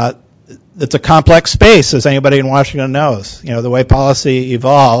it's a complex space, as anybody in Washington knows. You know, the way policy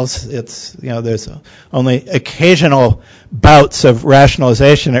evolves, there's only occasional bouts of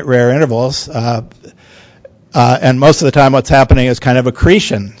rationalization at rare intervals, and most of the time what's happening is kind of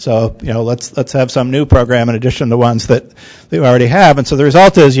accretion. So, let's have some new program in addition to ones that we already have. And so the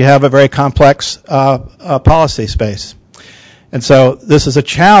result is you have a very complex policy space. And so this is a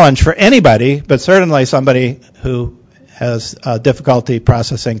challenge for anybody, but certainly somebody who has difficulty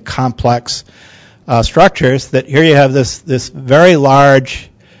processing complex structures, that here you have this very large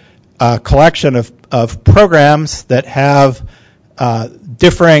collection of programs that have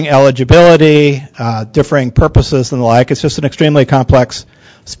differing eligibility, differing purposes and the like. It's just an extremely complex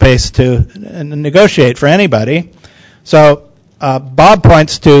space to negotiate for anybody. So Bob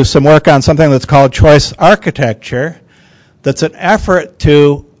points to some work on something that's called choice architecture. That's an effort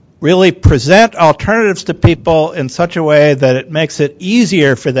to really present alternatives to people in such a way that it makes it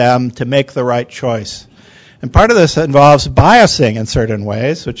easier for them to make the right choice. And part of this involves biasing in certain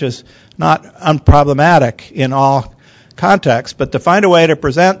ways, which is not unproblematic in all contexts, but to find a way to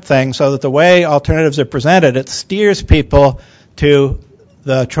present things so that the way alternatives are presented, it steers people to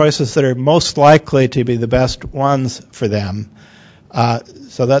the choices that are most likely to be the best ones for them.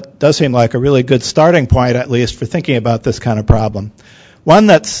 So that does seem like a really good starting point, at least, for thinking about this kind of problem. One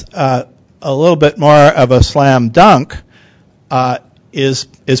that's a little bit more of a slam dunk is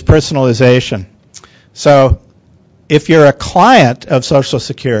personalization. So if you're a client of Social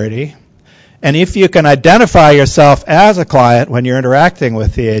Security, and if you can identify yourself as a client when you're interacting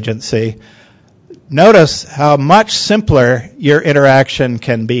with the agency, notice how much simpler your interaction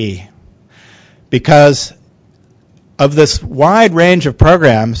can be. Because of this wide range of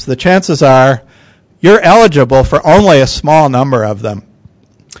programs, the chances are you're eligible for only a small number of them.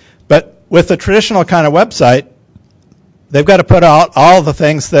 But with the traditional kind of website, they've got to put out all the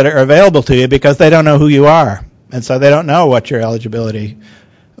things that are available to you because they don't know who you are. And so they don't know what your eligibility,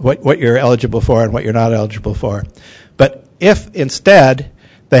 what you're eligible for and what you're not eligible for. But if instead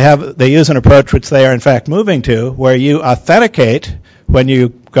they use an approach which they are in fact moving to, where you authenticate when you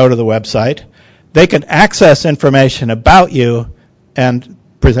go to the website, they can access information about you and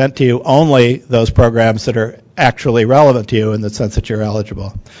present to you only those programs that are actually relevant to you in the sense that you're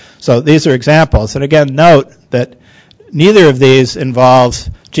eligible. So these are examples. And again, note that neither of these involves,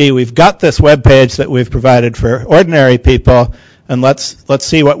 gee, we've got this web page that we've provided for ordinary people, and let's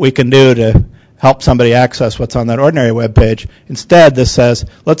see what we can do to help somebody access what's on that ordinary web page. Instead, this says,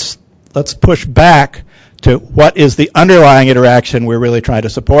 let's push back to what is the underlying interaction we're really trying to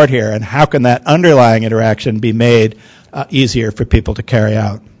support here, and how can that underlying interaction be made easier for people to carry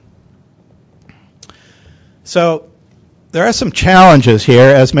out. So there are some challenges here,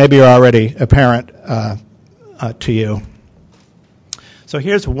 as maybe are already apparent to you. So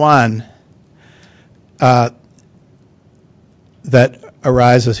here's one that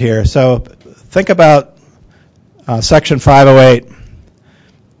arises here. So think about Section 508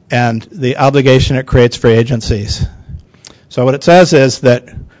 and the obligation it creates for agencies. So what it says is that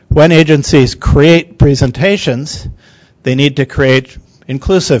when agencies create presentations, they need to create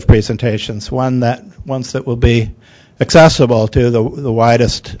inclusive presentations, ones that will be accessible to the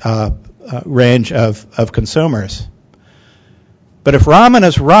widest range of consumers. But if Raman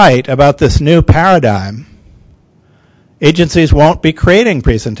is right about this new paradigm, agencies won't be creating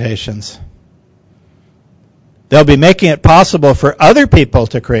presentations. They'll be making it possible for other people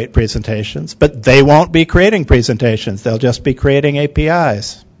to create presentations, but they won't be creating presentations. They'll just be creating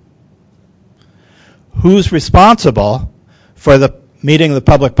APIs. Who's responsible for meeting the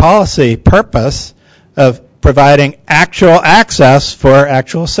public policy purpose of providing actual access for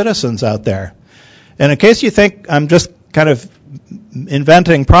actual citizens out there? And in case you think I'm just kind of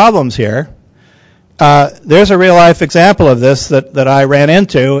inventing problems here, there's a real-life example of this that I ran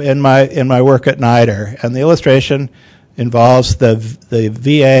into in my work at NIDER, and the illustration involves the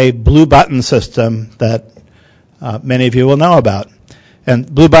VA Blue Button system that many of you will know about.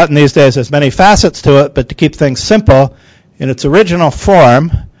 And Blue Button these days has many facets to it, but to keep things simple, in its original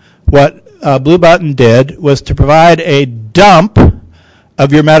form, what Blue Button did was to provide a dump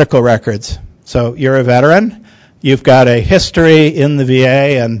of your medical records. So you're a veteran, you've got a history in the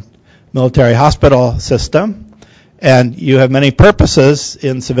VA and military hospital system, and you have many purposes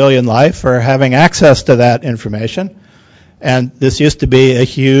in civilian life for having access to that information. And this used to be a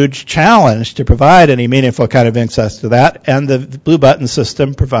huge challenge to provide any meaningful kind of access to that, and the Blue Button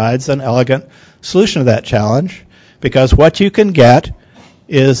system provides an elegant solution to that challenge, because what you can get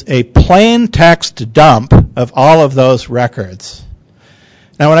is a plain text dump of all of those records.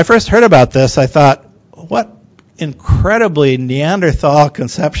 Now, when I first heard about this, I thought, what incredibly Neanderthal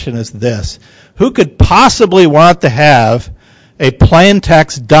conception is this? Who could possibly want to have a plain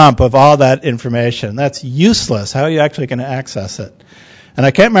text dump of all that information? That's useless. How are you actually going to access it? And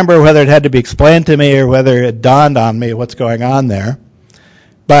I can't remember whether it had to be explained to me or whether it dawned on me what's going on there.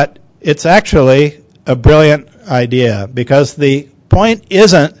 But it's actually a brilliant idea, because the point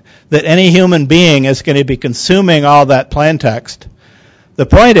isn't that any human being is going to be consuming all that plain text. The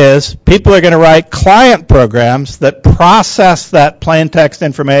point is, people are going to write client programs that process that plain text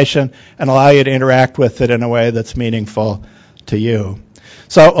information and allow you to interact with it in a way that's meaningful to you.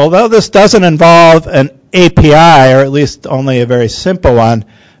 So although this doesn't involve an API, or at least only a very simple one,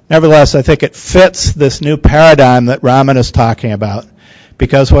 nevertheless, I think it fits this new paradigm that Raman is talking about.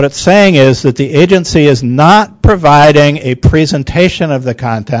 Because what it's saying is that the agency is not providing a presentation of the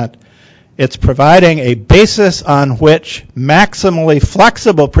content. It's providing a basis on which maximally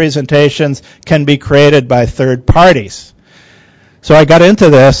flexible presentations can be created by third parties. So I got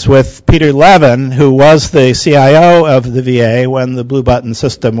into this with Peter Levin, who was the CIO of the VA when the Blue Button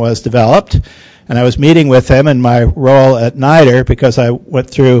system was developed. And I was meeting with him in my role at NIDR because I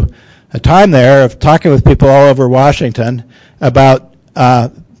went through a time there of talking with people all over Washington about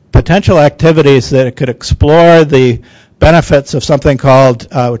potential activities that could explore the benefits of something called,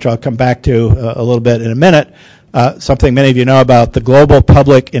 which I'll come back to a little bit in a minute, something many of you know about, the Global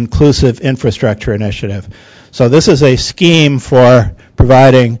Public Inclusive Infrastructure Initiative. So this is a scheme for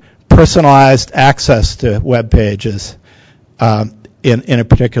providing personalized access to web pages in a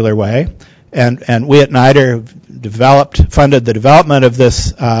particular way. And we at NIDR funded the development of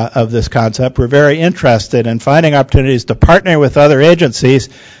this concept. We're very interested in finding opportunities to partner with other agencies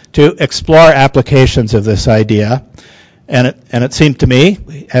to explore applications of this idea. And it seemed to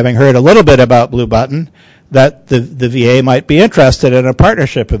me, having heard a little bit about Blue Button, that the VA might be interested in a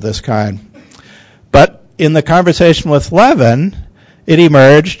partnership of this kind. But in the conversation with Levin, it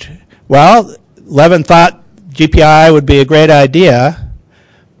emerged, well, Levin thought GPI would be a great idea,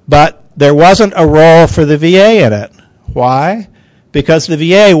 but there wasn't a role for the VA in it. Why? Because the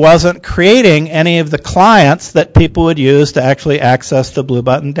VA wasn't creating any of the clients that people would use to actually access the Blue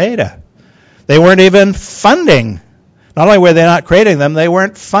Button data. They weren't even funding. Not only were they not creating them, they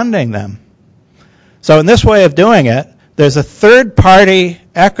weren't funding them. So in this way of doing it, there's a third-party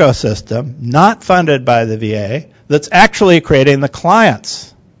ecosystem, not funded by the VA, that's actually creating the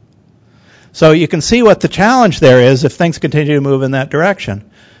clients. So you can see what the challenge there is if things continue to move in that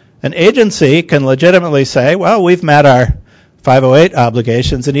direction. An agency can legitimately say, well, we've met our 508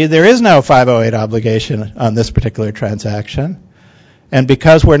 obligations, and there is no 508 obligation on this particular transaction. And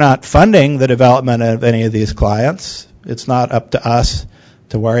because we're not funding the development of any of these clients, it's not up to us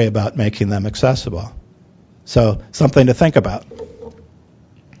to worry about making them accessible. So something to think about.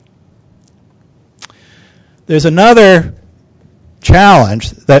 There's another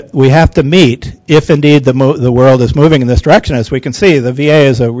challenge that we have to meet if indeed the world is moving in this direction. As we can see, the VA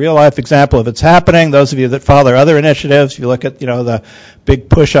is a real-life example of it's happening. Those of you that follow other initiatives, if you look at the big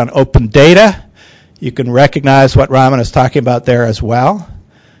push on open data, you can recognize what Raman is talking about there as well.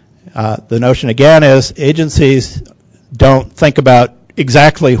 The notion again is agencies don't think about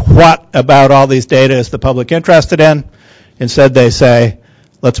exactly what about all these data is the public interested in. Instead, they say,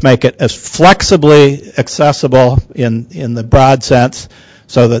 let's make it as flexibly accessible in the broad sense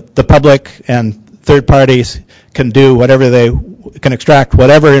so that the public and third parties can do whatever they can extract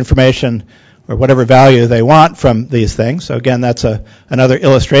whatever information or whatever value they want from these things. So again, that's another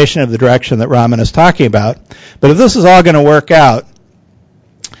illustration of the direction that Raman is talking about. But if this is all going to work out,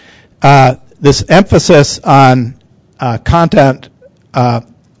 this emphasis on content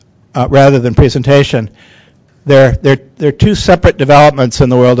rather than presentation, there are two separate developments in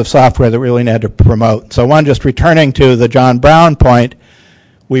the world of software that we really need to promote. So one, just returning to the John Brown point,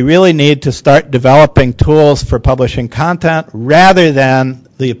 we really need to start developing tools for publishing content rather than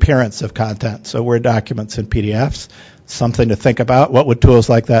the appearance of content. So Word documents and PDFs, something to think about. What would tools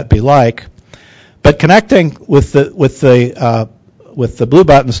like that be like? But connecting with the Blue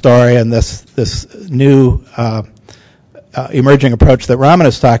Button story and this new emerging approach that Raman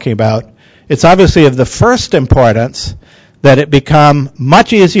is talking about, it's obviously of the first importance that it become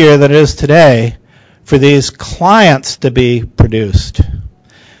much easier than it is today for these clients to be produced.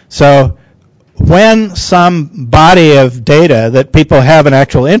 So when some body of data that people have an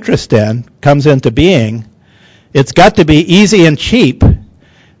actual interest in comes into being, it's got to be easy and cheap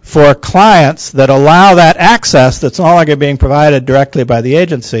for clients that allow that access that's no longer being provided directly by the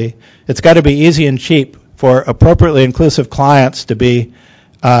agency. It's got to be easy and cheap for appropriately inclusive clients to be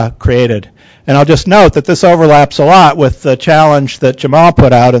created. And I'll just note that this overlaps a lot with the challenge that Jamal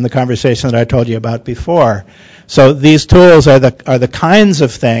put out in the conversation that I told you about before. So these tools are the kinds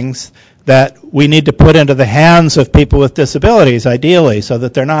of things that we need to put into the hands of people with disabilities, ideally, so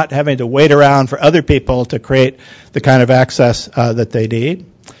that they're not having to wait around for other people to create the kind of access that they need.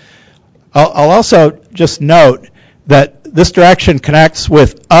 I'll also just note that this direction connects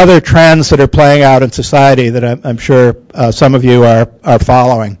with other trends that are playing out in society that I'm sure some of you are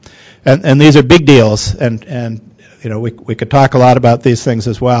following. And these are big deals, and we could talk a lot about these things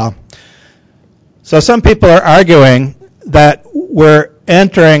as well. So some people are arguing that we're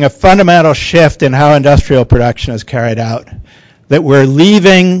entering a fundamental shift in how industrial production is carried out, that we're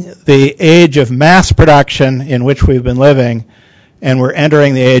leaving the age of mass production in which we've been living, and we're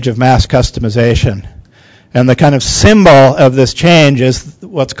entering the age of mass customization. And the kind of symbol of this change is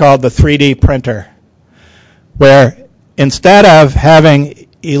what's called the 3D printer, where instead of having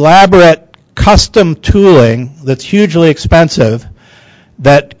elaborate custom tooling that's hugely expensive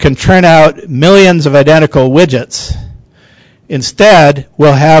that can turn out millions of identical widgets, instead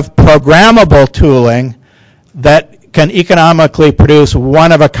we'll have programmable tooling that can economically produce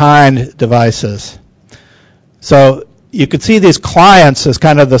one-of-a-kind devices. So you could see these clients as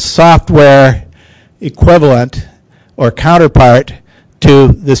kind of the software equivalent or counterpart to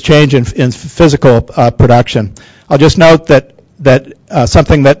this change in physical production. I'll just note that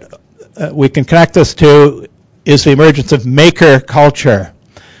something that we can connect this to is the emergence of maker culture.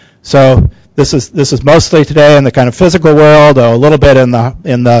 So this is mostly today in the kind of physical world, or a little bit in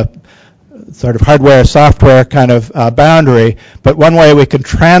the sort of hardware software kind of boundary. But one way we can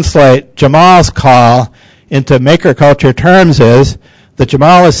translate Jamal's call into maker culture terms is that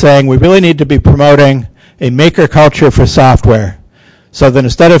Jamal is saying we really need to be promoting a maker culture for software. So that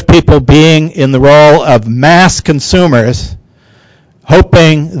instead of people being in the role of mass consumers,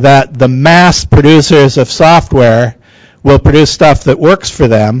 hoping that the mass producers of software will produce stuff that works for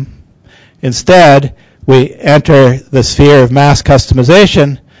them, instead we enter the sphere of mass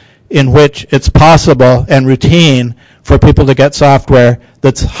customization in which it's possible and routine for people to get software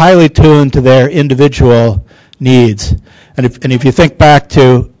that's highly tuned to their individual needs. And if you think back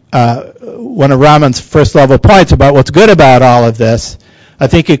to one of Raman's first level points about what's good about all of this, I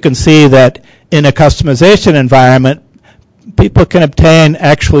think you can see that in a customization environment, people can obtain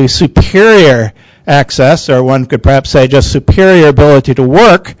actually superior access, or one could perhaps say just superior ability to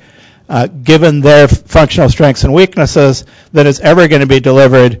work, given their functional strengths and weaknesses, than is ever going to be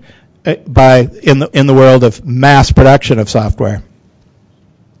delivered in the world of mass production of software.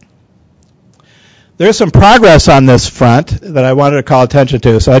 There's some progress on this front that I wanted to call attention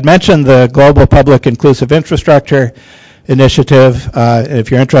to. So I'd mentioned the Global Public Inclusive Infrastructure Initiative. If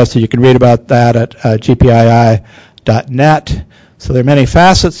you're interested, you can read about that at gpii.net. So there are many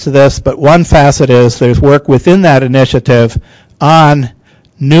facets to this, but one facet is there's work within that initiative on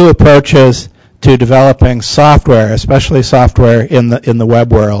new approaches to developing software, especially software in the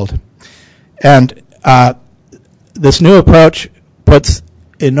web world. And this new approach puts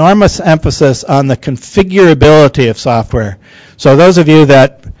enormous emphasis on the configurability of software. So those of you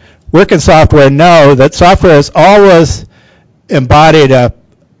that work in software know that software has always embodied a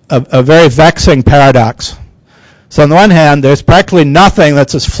very vexing paradox. So on the one hand, there's practically nothing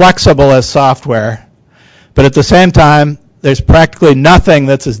that's as flexible as software, but at the same time, there's practically nothing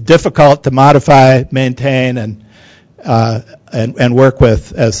that's as difficult to modify, maintain, and work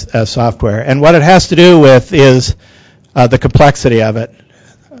with as software. And what it has to do with is the complexity of it.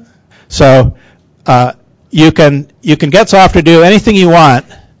 So you can get software to do anything you want,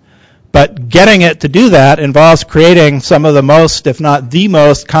 but getting it to do that involves creating some of the most, if not the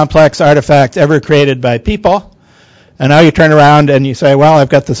most, complex artifacts ever created by people. And now you turn around and you say, well, I've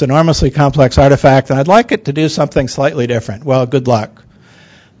got this enormously complex artifact, and I'd like it to do something slightly different. Well, good luck.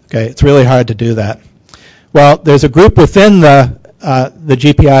 Okay, it's really hard to do that. Well, there's a group within the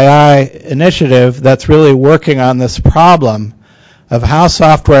GPII initiative that's really working on this problem of how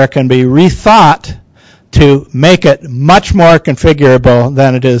software can be rethought to make it much more configurable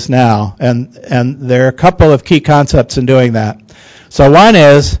than it is now. And there are a couple of key concepts in doing that. So one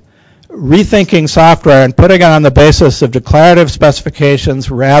is rethinking software and putting it on the basis of declarative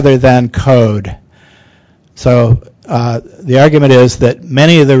specifications rather than code. So the argument is that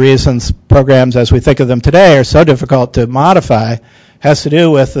many of the reasons programs as we think of them today are so difficult to modify has to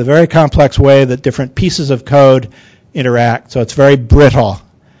do with the very complex way that different pieces of code interact. So it's very brittle.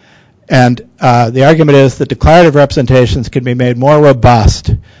 And the argument is that declarative representations can be made more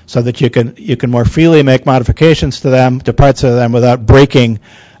robust so that you can more freely make modifications to them, to parts of them, without breaking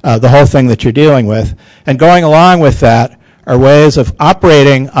the whole thing that you're dealing with. And going along with that are ways of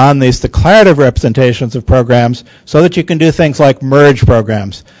operating on these declarative representations of programs so that you can do things like merge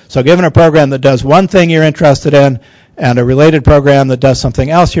programs. So given a program that does one thing you're interested in and a related program that does something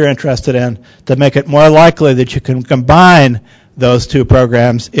else you're interested in, to make it more likely that you can combine those two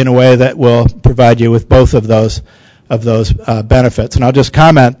programs in a way that will provide you with both of those benefits. And I'll just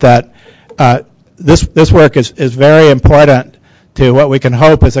comment that this work is very important to what we can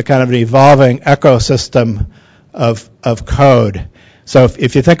hope is a kind of an evolving ecosystem of code. So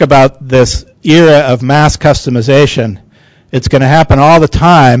if you think about this era of mass customization, it's going to happen all the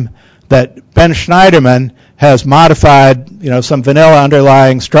time that Ben Schneiderman has modified, some vanilla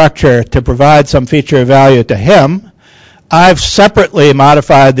underlying structure to provide some feature of value to him, I've separately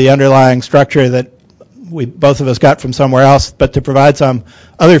modified the underlying structure that we both of us got from somewhere else, but to provide some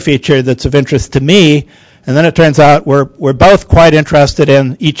other feature that's of interest to me. And then it turns out we're both quite interested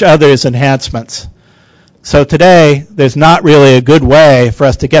in each other's enhancements. So today, there's not really a good way for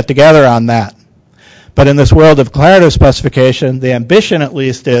us to get together on that. But in this world of declarative specification, the ambition at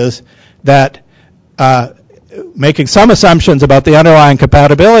least is that making some assumptions about the underlying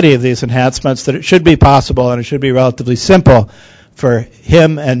compatibility of these enhancements, that it should be possible and it should be relatively simple for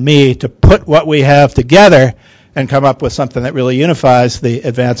him and me to put what we have together and come up with something that really unifies the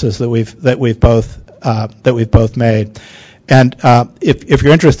advances that we've both made. And if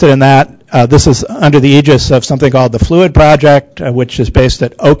you're interested in that, this is under the aegis of something called the Fluid Project, which is based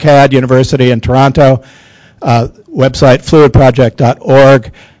at OCAD University in Toronto. Website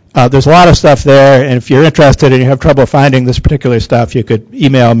fluidproject.org. There's a lot of stuff there, and if you're interested and you have trouble finding this particular stuff, you could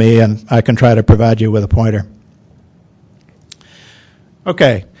email me and I can try to provide you with a pointer.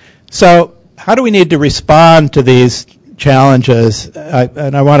 Okay, so how do we need to respond to these challenges?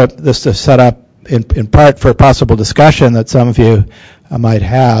 I want this to set up in part for a possible discussion that some of you might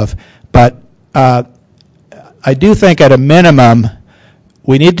have, but I do think at a minimum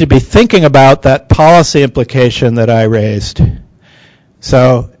we need to be thinking about that policy implication that I raised.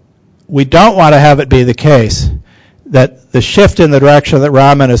 So we don't want to have it be the case that the shift in the direction that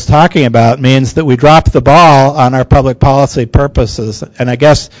Raman is talking about means that we drop the ball on our public policy purposes. And I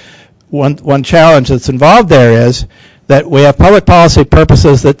guess one challenge that's involved there is that we have public policy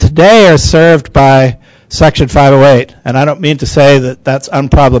purposes that today are served by Section 508. And I don't mean to say that that's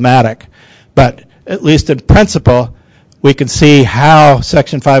unproblematic, but at least in principle, we can see how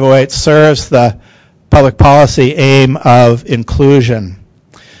Section 508 serves the public policy aim of inclusion.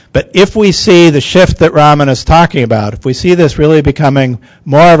 But if we see the shift that Raman is talking about, if we see this really becoming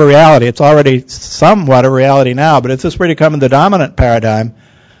more of a reality, it's already somewhat a reality now, but if this were to become the dominant paradigm,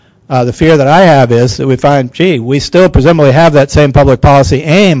 the fear that I have is that we find, we still presumably have that same public policy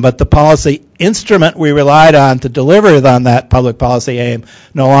aim, but the policy instrument we relied on to deliver on that public policy aim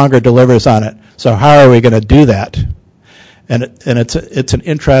no longer delivers on it. So how are we going to do that? And it's an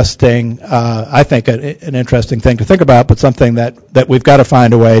interesting, I think, an interesting thing to think about, but something that we've got to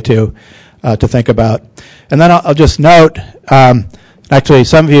find a way to think about. And then I'll just note, actually,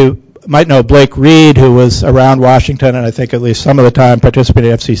 some of you might know Blake Reed, who was around Washington, and I think at least some of the time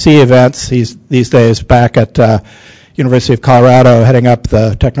participated in FCC events. He's these days back at University of Colorado, heading up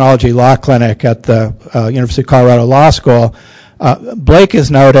the technology law clinic at the University of Colorado Law School. Blake is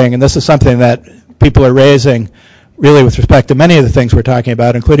noting, and this is something that people are raising really with respect to many of the things we're talking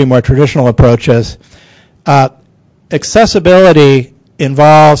about, including more traditional approaches, accessibility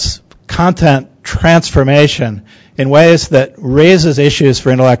involves content transformation in ways that raises issues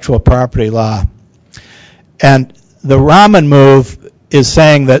for intellectual property law. And the Raman move is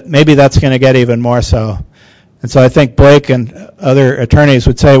saying that maybe that's going to get even more so. And so I think Blake and other attorneys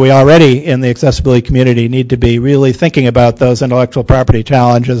would say we already in the accessibility community need to be really thinking about those intellectual property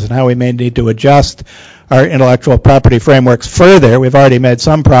challenges and how we may need to adjust our intellectual property frameworks further. We've already made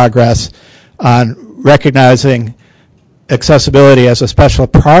some progress on recognizing accessibility as a special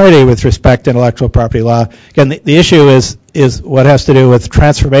priority with respect to intellectual property law. Again, the issue is what has to do with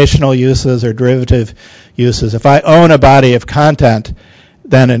transformational uses or derivative uses. If I own a body of content,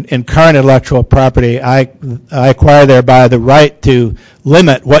 then in current intellectual property, I acquire thereby the right to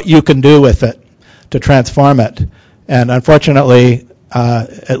limit what you can do with it, to transform it. And unfortunately,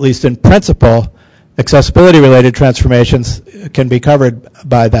 at least in principle, accessibility-related transformations can be covered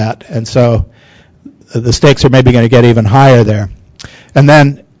by that. And so the stakes are maybe going to get even higher there. And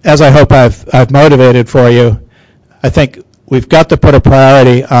then, as I hope I've motivated for you, I think we've got to put a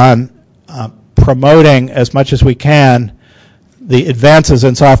priority on promoting as much as we can the advances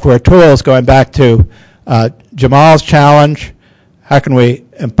in software tools, going back to Jamal's challenge. How can we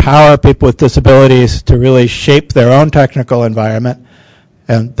empower people with disabilities to really shape their own technical environment?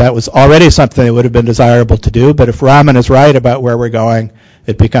 And that was already something that would have been desirable to do, but if Raman is right about where we're going,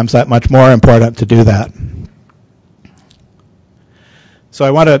 it becomes that much more important to do that. So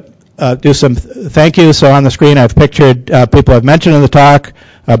I want to do some thank yous. So on the screen I've pictured people I've mentioned in the talk,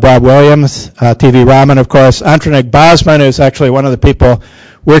 Bob Williams, TV Raman, of course, Antranik Bosman, who's actually one of the people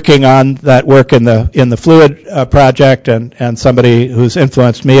working on that work in the Fluid project and somebody who's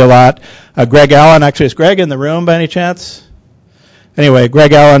influenced me a lot. Greg Allen, actually, is Greg in the room by any chance? Anyway,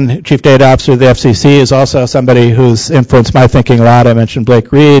 Greg Allen, Chief Data Officer of the FCC, is also somebody who's influenced my thinking a lot. I mentioned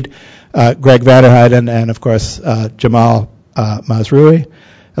Blake Reed, Greg Vanderheiden, and of course, Jamal Mazrui.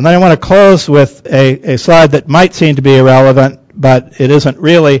 And then I want to close with a slide that might seem to be irrelevant, but it isn't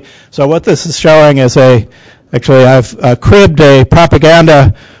really. So what this is showing is a Actually, I've cribbed a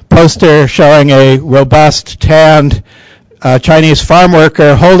propaganda poster showing a robust, tanned Chinese farm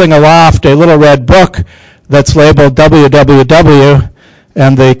worker holding aloft a little red book that's labeled www,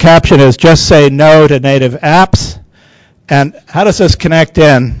 and the caption is "Just Say No to Native Apps." And how does this connect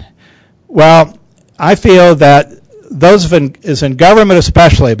in? Well, I feel that those in government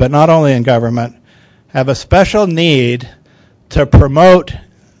especially, but not only in government, have a special need to promote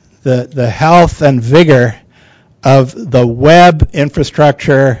the health and vigor of the web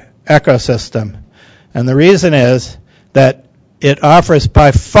infrastructure ecosystem. And the reason is that it offers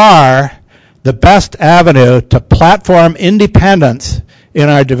by far the best avenue to platform independence in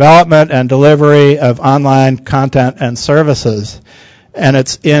our development and delivery of online content and services. And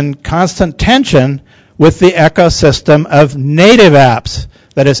it's in constant tension with the ecosystem of native apps,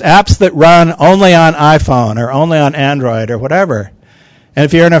 that is, apps that run only on iPhone or only on Android or whatever. And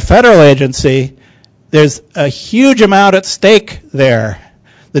if you're in a federal agency, there's a huge amount at stake there.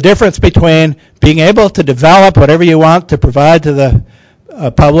 The difference between being able to develop whatever you want to provide to the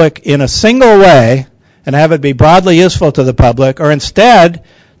public in a single way and have it be broadly useful to the public, or instead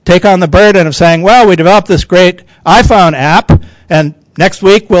take on the burden of saying, well, we developed this great iPhone app, and next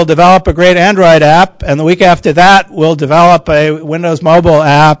week we'll develop a great Android app, and the week after that we'll develop a Windows mobile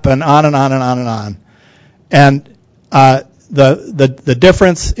app, and on and on and on and on. And the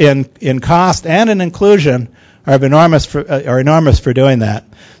difference in cost and in inclusion are enormous for doing that.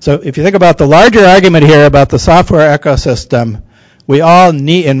 So if you think about the larger argument here about the software ecosystem, we all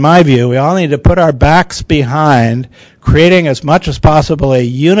need, in my view, we all need to put our backs behind creating as much as possible a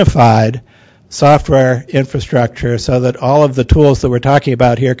unified software infrastructure so that all of the tools that we're talking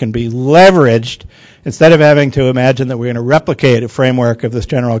about here can be leveraged instead of having to imagine that we're going to replicate a framework of this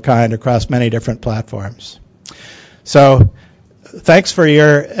general kind across many different platforms. So thanks for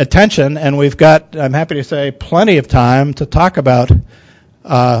your attention, and we've got, I'm happy to say, plenty of time to talk about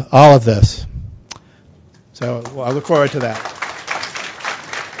all of this. So I look forward to that.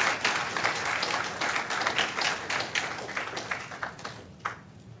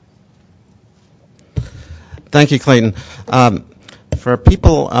 Thank you, Clayton. For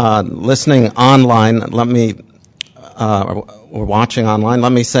people listening online, or watching online,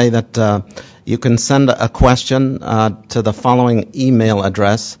 let me say that you can send a question to the following email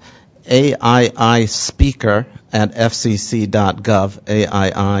address, aiispeaker@fcc.gov,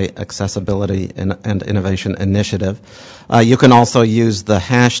 AII, Accessibility and Innovation Initiative. You can also use the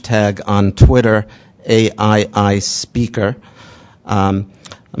hashtag on Twitter, AIISpeaker.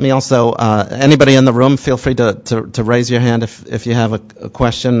 Let me also, anybody in the room, feel free to raise your hand if you have a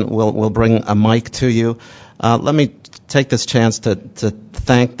question. We'll bring a mic to you. Let me take this chance to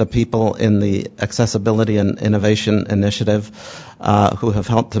thank the people in the Accessibility and Innovation Initiative who have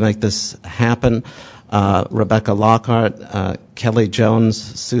helped to make this happen. Rebecca Lockhart, Kelly Jones,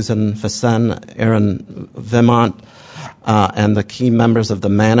 Susan Fassen, Aaron Vimont, and the key members of the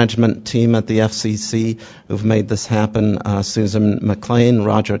management team at the FCC who've made this happen, Susan McLean,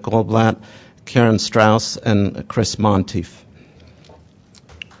 Roger Goldblatt, Karen Strauss, and Chris Monteith.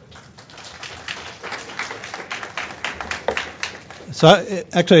 So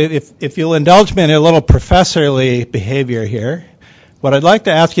actually, if you'll indulge me in a little professorly behavior here, what I'd like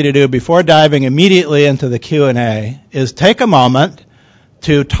to ask you to do before diving immediately into the Q&A is take a moment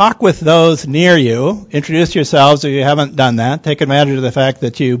to talk with those near you. Introduce yourselves if you haven't done that. Take advantage of the fact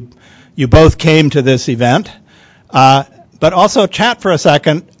that you both came to this event. But also chat for a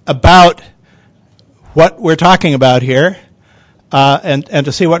second about what we're talking about here and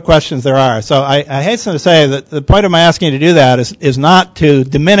to see what questions there are. So I hasten to say that the point of my asking you to do that is not to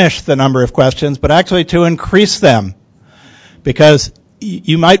diminish the number of questions, but actually to increase them. Because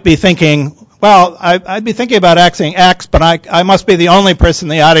you might be thinking, well, I'd be thinking about asking X, but I must be the only person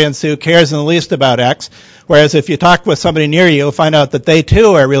in the audience who cares in the least about X. Whereas if you talk with somebody near you, you'll find out that they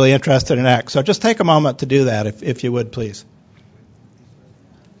too are really interested in X. So just take a moment to do that, if you would, please.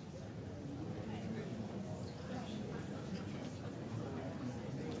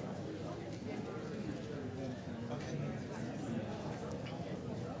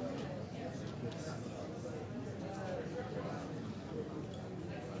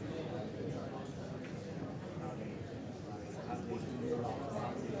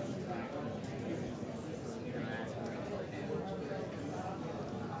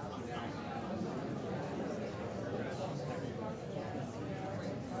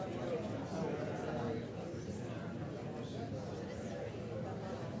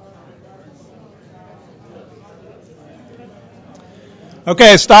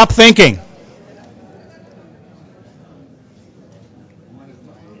 Okay, stop thinking.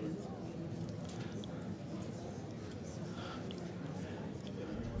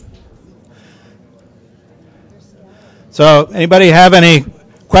 So anybody have any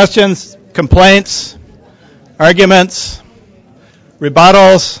questions, complaints, arguments,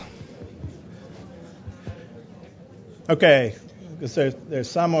 rebuttals? Okay, because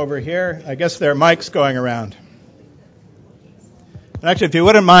there's some over here. I guess there are mics going around. And actually, if you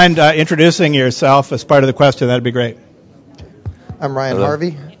wouldn't mind introducing yourself as part of the question, that'd be great. I'm Ryan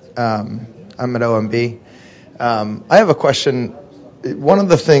Harvey. I'm at OMB. I have a question. One of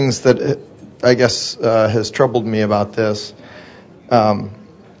the things that I guess has troubled me about this,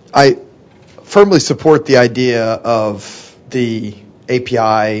 I firmly support the idea of the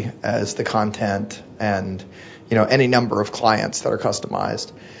API as the content and any number of clients that are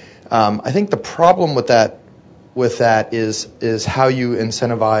customized. I think the problem with that is how you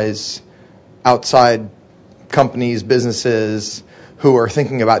incentivize outside companies, businesses who are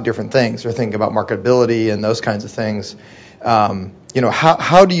thinking about different things. They're thinking about marketability and those kinds of things.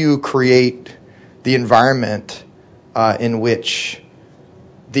 How do you create the environment in which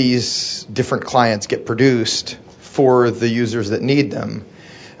these different clients get produced for the users that need them?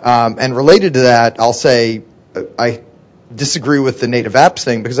 And related to that, I'll say I disagree with the native apps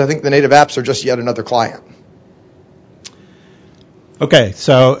thing because I think the native apps are just yet another client. Okay,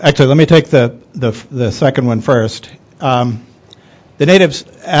 so actually let me take the second one first. The native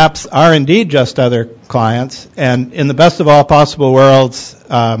apps are indeed just other clients, and in the best of all possible worlds,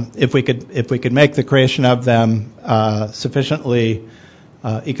 if we could make the creation of them sufficiently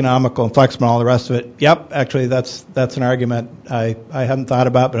economical and flexible and all the rest of it, yep, actually that's an argument I hadn't thought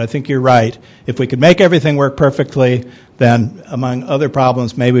about, but I think you're right. If we could make everything work perfectly, then among other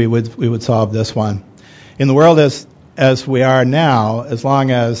problems, maybe we would solve this one. In the world as we are now, as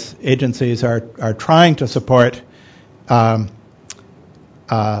long as agencies are trying to support the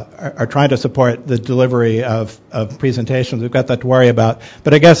delivery of presentations, we've got that to worry about.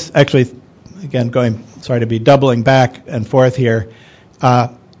 But I guess actually, again, sorry to be doubling back and forth here.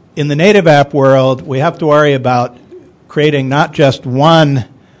 In the native app world, we have to worry about creating not just one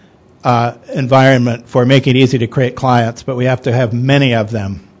environment for making it easy to create clients, but we have to have many of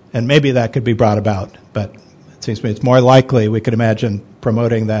them, and maybe that could be brought about. But it seems to me it's more likely we could imagine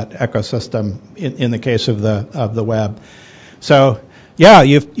promoting that ecosystem in the case of the web. So, yeah,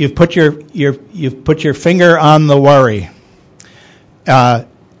 you've put your finger on the worry. How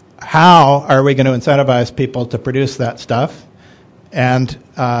are we going to incentivize people to produce that stuff? And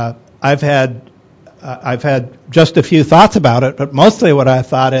I've had just a few thoughts about it, but mostly what I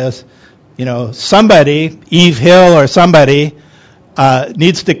thought is, somebody, Eve Hill or somebody,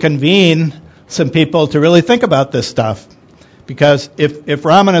 needs to convene some people to really think about this stuff. Because if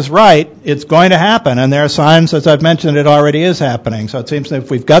Raman is right, it's going to happen, and there are signs, as I've mentioned, it already is happening. So it seems that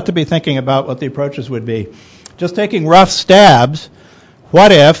if we've got to be thinking about what the approaches would be, just taking rough stabs,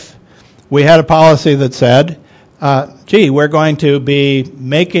 what if we had a policy that said, we're going to be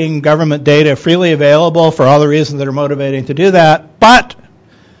making government data freely available for all the reasons that are motivating to do that, but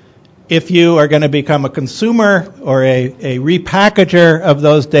if you are going to become a consumer or a repackager of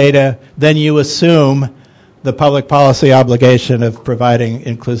those data, then you assume the public policy obligation of providing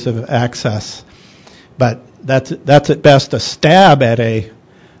inclusive access. But that's at best a stab at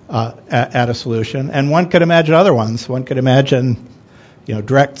a solution, and one could imagine other ones. One could imagine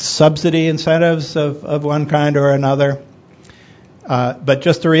direct subsidy incentives of one kind or another. But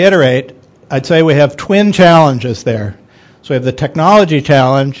just to reiterate, I'd say we have twin challenges there. So we have the technology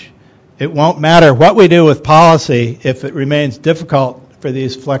challenge. It won't matter what we do with policy if it remains difficult for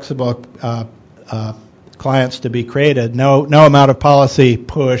these flexible clients to be created. No amount of policy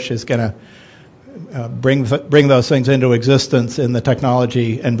push is going to bring those things into existence in the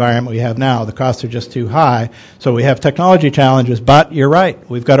technology environment we have now. The costs are just too high. So we have technology challenges, but you're right.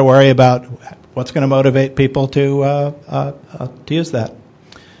 We've got to worry about what's going to motivate people to use that.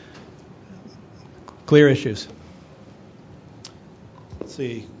 Clear issues. Let's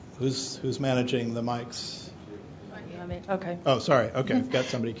see. Who's managing the mics? Okay. Oh, sorry. Okay, I've got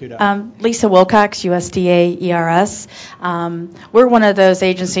somebody queued up. Lisa Wilcox, USDA ERS. We're one of those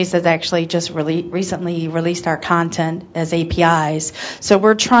agencies that actually just recently released our content as APIs. So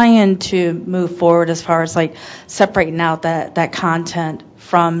we're trying to move forward as far as separating out that content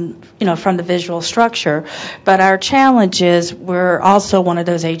from the visual structure. But our challenge is we're also one of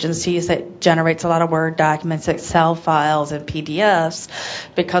those agencies that generates a lot of Word documents, Excel files, and PDFs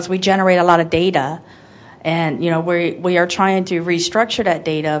because we generate a lot of data. And, we are trying to restructure that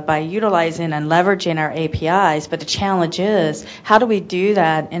data by utilizing and leveraging our APIs. But the challenge is, how do we do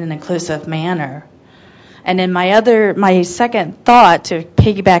that in an inclusive manner? And then my second thought, to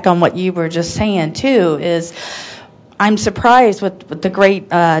piggyback on what you were just saying, too, is I'm surprised with the great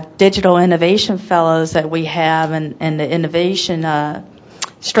digital innovation fellows that we have and the innovation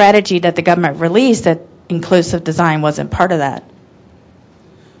strategy that the government released that inclusive design wasn't part of that.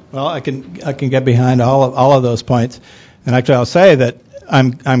 Well, I can get behind all of those points, and actually I'll say that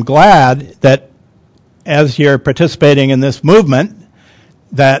I'm glad that as you're participating in this movement,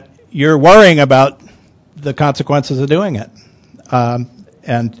 that you're worrying about the consequences of doing it,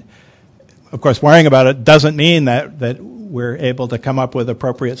 and of course, worrying about it doesn't mean that we're able to come up with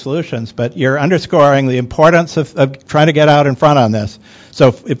appropriate solutions, but you're underscoring the importance of trying to get out in front on this.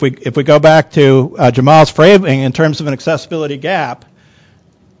 So if we go back to Jamal's framing in terms of an accessibility gap,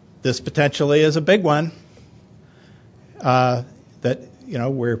 this potentially is a big one. That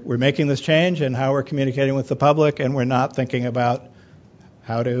we're making this change in how we're communicating with the public, and we're not thinking about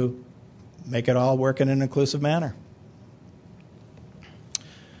how to make it all work in an inclusive manner.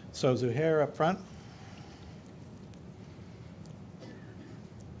 So Zuhair up front.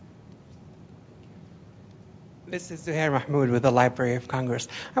 This is Zuhair Mahmood with the Library of Congress.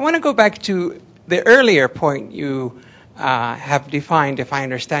 I want to go back to the earlier point you have defined, if I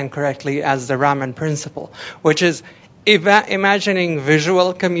understand correctly, as the Raman principle, which is imagining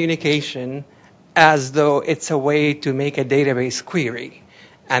visual communication as though it's a way to make a database query,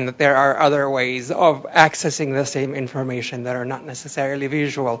 and that there are other ways of accessing the same information that are not necessarily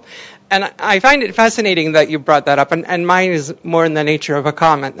visual. And I find it fascinating that you brought that up, and mine is more in the nature of a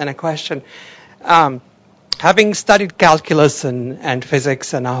comment than a question. Having studied calculus and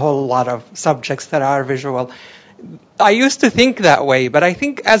physics and a whole lot of subjects that are visual, I used to think that way, but I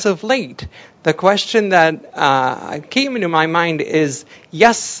think as of late, the question that came into my mind is,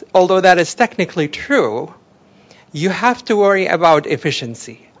 yes, although that is technically true, you have to worry about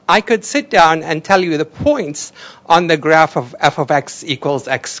efficiency. I could sit down and tell you the points on the graph of f of x equals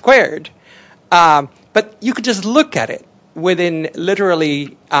x squared, but you could just look at it within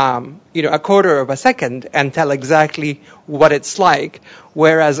literally a quarter of a second and tell exactly what it's like,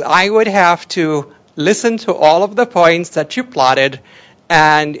 whereas I would have to listen to all of the points that you plotted,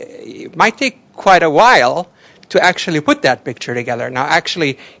 and it might take quite a while to actually put that picture together. Now,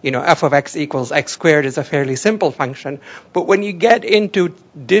 actually, f of x equals x squared is a fairly simple function, but when you get into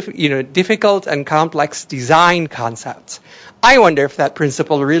difficult and complex design concepts, I wonder if that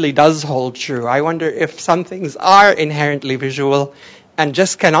principle really does hold true. I wonder if some things are inherently visual and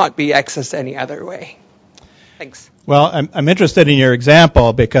just cannot be accessed any other way. Thanks. Well, I'm interested in your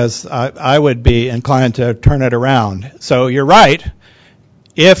example because I would be inclined to turn it around. So you're right.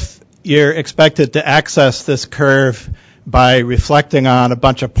 If you're expected to access this curve by reflecting on a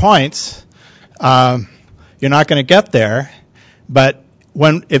bunch of points, you're not going to get there. But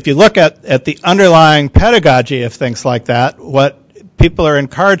if you look at the underlying pedagogy of things like that, what people are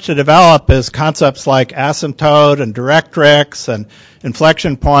encouraged to develop is concepts like asymptote and directrix and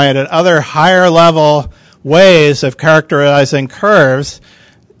inflection point and other higher level ways of characterizing curves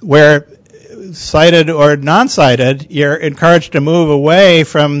where, cited or non-cited, you're encouraged to move away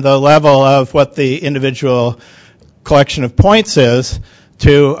from the level of what the individual collection of points is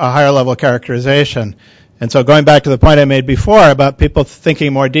to a higher level characterization. And so going back to the point I made before about people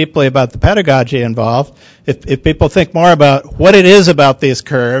thinking more deeply about the pedagogy involved, if people think more about what it is about these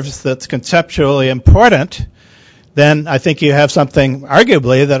curves that's conceptually important, then I think you have something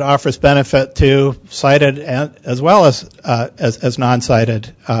arguably that offers benefit to cited as well as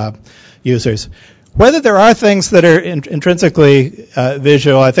non-cited users. Whether there are things that are intrinsically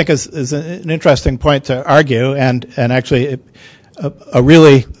visual, I think is an interesting point to argue, and actually a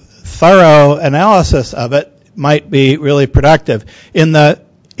really thorough analysis of it might be really productive. In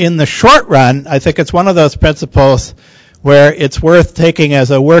the short run, I think it's one of those principles where it's worth taking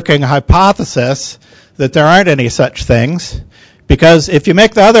as a working hypothesis that there aren't any such things, because if you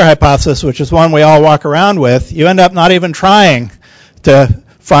make the other hypothesis, which is one we all walk around with, you end up not even trying to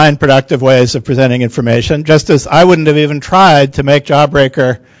find productive ways of presenting information, just as I wouldn't have even tried to make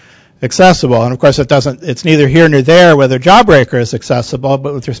Jawbreaker accessible. And of course it's neither here nor there whether Jawbreaker is accessible,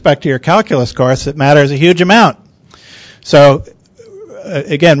 but with respect to your calculus course, it matters a huge amount. So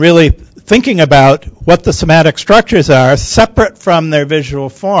again, really thinking about what the semantic structures are separate from their visual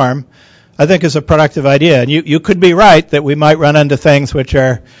form, I think is a productive idea. And you could be right that we might run into things which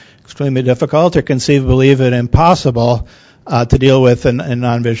are extremely difficult or conceivably even impossible to deal with in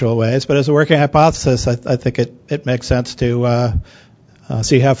non-visual ways. But as a working hypothesis, I think it makes sense to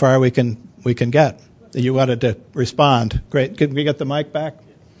see how far we can get. You wanted to respond. Great. Can we get the mic back?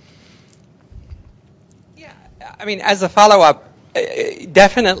 Yeah, I mean, as a follow-up,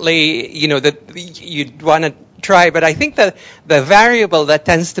 definitely, that you'd want to try, but I think that the variable that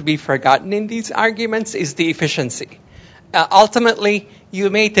tends to be forgotten in these arguments is the efficiency. ultimately, you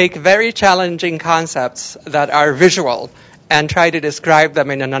may take very challenging concepts that are visual and try to describe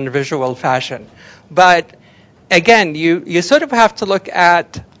them in a non-visual fashion. But again, you sort of have to look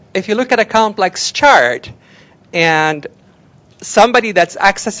at, if you look at a complex chart, and somebody that's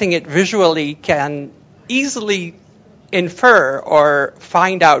accessing it visually can easily infer or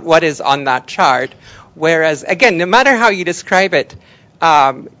find out what is on that chart. Whereas, again, no matter how you describe it,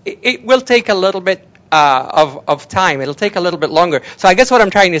 it will take a little bit of time. It'll take a little bit longer. So I guess what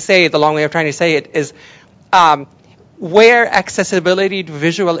I'm trying to say, the long way of trying to say it, is where accessibility to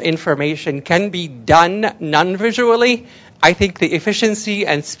visual information can be done non-visually, I think the efficiency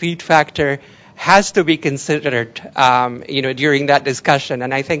and speed factor has to be considered, during that discussion.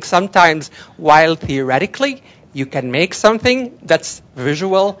 And I think sometimes, while theoretically you can make something that's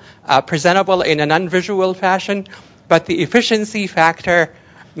visual, presentable in a non-visual fashion, but the efficiency factor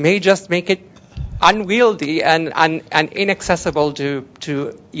may just make it unwieldy and inaccessible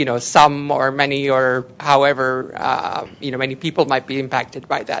to some or many or however many people might be impacted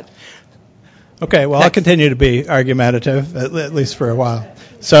by that. Okay, well, I'll continue to be argumentative, at least for a while.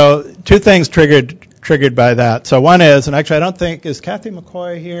 So two things triggered by that. So one is, and actually I don't think, is Kathy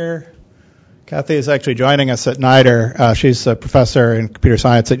McCoy here? Kathy is actually joining us at NIDER. She's a professor in computer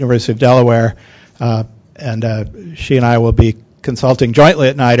science at University of Delaware, and she and I will be consulting jointly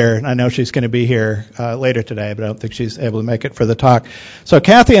at NIDER, and I know she's going to be here later today, but I don't think she's able to make it for the talk. So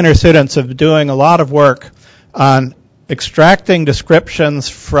Kathy and her students have been doing a lot of work on extracting descriptions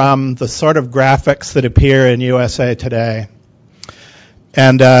from the sort of graphics that appear in USA Today.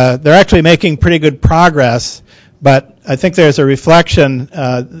 And they're actually making pretty good progress, but I think there's a reflection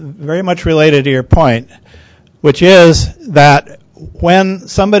very much related to your point, which is that when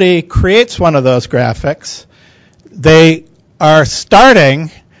somebody creates one of those graphics, they are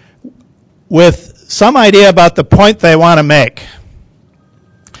starting with some idea about the point they want to make.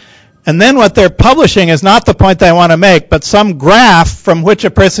 And then what they're publishing is not the point they want to make, but some graph from which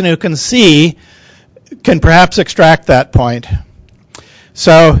a person who can see can perhaps extract that point.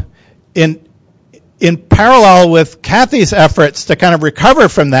 So in parallel with Kathy's efforts to kind of recover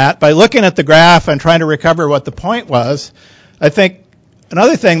from that by looking at the graph and trying to recover what the point was, I think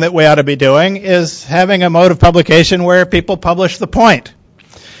another thing that we ought to be doing is having a mode of publication where people publish the point,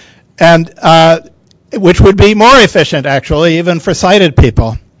 and which would be more efficient, actually, even for sighted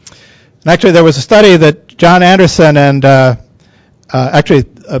people. And actually, there was a study that John Anderson and actually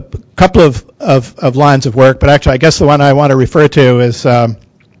a couple of lines of work, but actually I guess the one I want to refer to is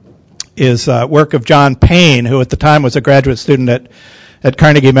work of John Payne, who at the time was a graduate student at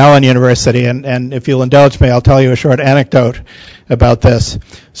Carnegie Mellon University. And if you'll indulge me, I'll tell you a short anecdote about this.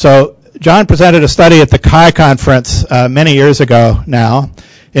 So John presented a study at the CHI conference many years ago now,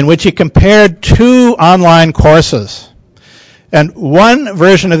 in which he compared two online courses. And one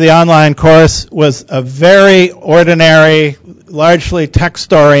version of the online course was a very ordinary, largely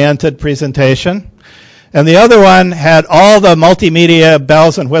text-oriented presentation. And the other one had all the multimedia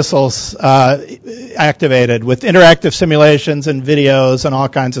bells and whistles activated with interactive simulations and videos and all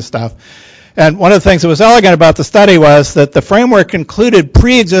kinds of stuff. And one of the things that was elegant about the study was that the framework included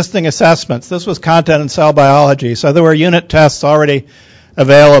pre-existing assessments. This was content and cell biology, so there were unit tests already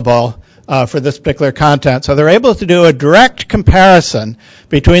available for this particular content. So they're able to do a direct comparison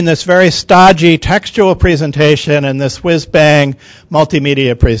between this very stodgy textual presentation and this whiz-bang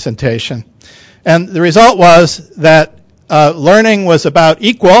multimedia presentation. And the result was that learning was about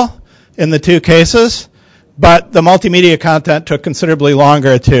equal in the two cases, but the multimedia content took considerably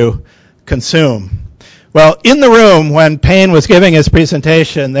longer to consume. Well, in the room when Payne was giving his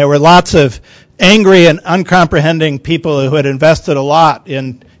presentation, there were lots of angry and uncomprehending people who had invested a lot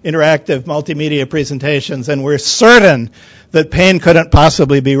in interactive multimedia presentations and were certain that Payne couldn't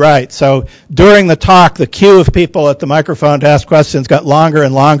possibly be right. So during the talk, the queue of people at the microphone to ask questions got longer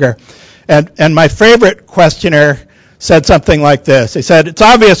and longer. And my favorite questioner said something like this. He said, "It's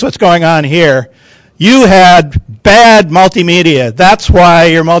obvious what's going on here. You had bad multimedia. That's why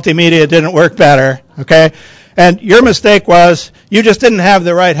your multimedia didn't work better, okay? And your mistake was you just didn't have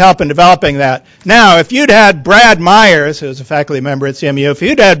the right help in developing that. Now, if you'd had Brad Myers, who's a faculty member at CMU, if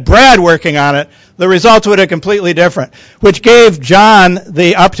you'd had Brad working on it, the results would have been completely different," which gave John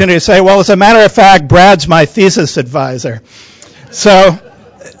the opportunity to say, well, as a matter of fact, Brad's my thesis advisor.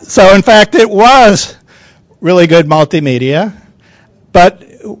 So in fact, it was really good multimedia. But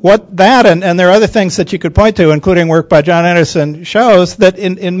what that, and there are other things that you could point to, including work by John Anderson, shows that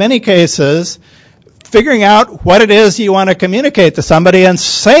in many cases, figuring out what it is you want to communicate to somebody and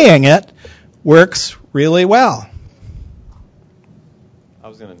saying it works really well.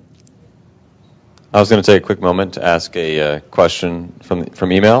 I was going to take a quick moment to ask a question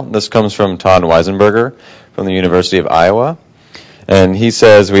from email. This comes from Todd Weisenberger from the University of Iowa. And he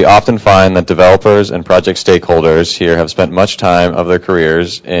says, we often find that developers and project stakeholders here have spent much time of their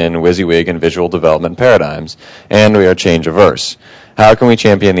careers in WYSIWYG and visual development paradigms, and we are change averse. How can we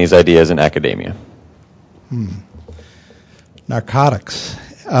champion these ideas in academia? Narcotics.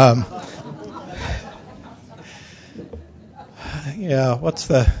 Yeah, what's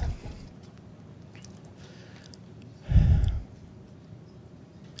the...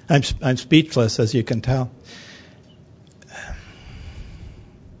 I'm speechless, as you can tell.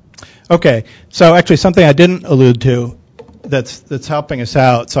 Okay, so actually something I didn't allude to that's helping us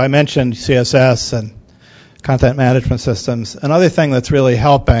out. So I mentioned CSS and content management systems. Another thing that's really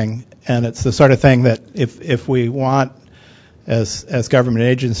helping, and it's the sort of thing that if we want as government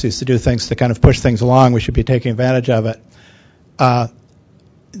agencies to do things to kind of push things along, we should be taking advantage of it.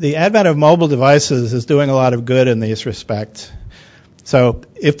 The advent of mobile devices is doing a lot of good in these respects. So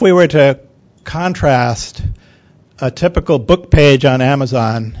if we were to contrast a typical book page on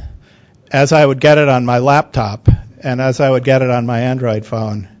Amazon as I would get it on my laptop and as I would get it on my Android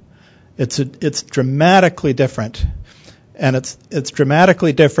phone, it's dramatically different. And it's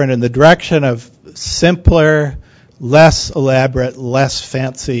dramatically different in the direction of simpler, less elaborate, less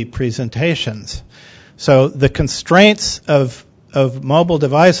fancy presentations. So the constraints of mobile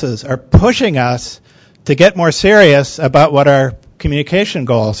devices are pushing us to get more serious about what our communication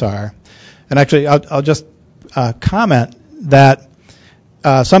goals are. And actually, I'll just comment that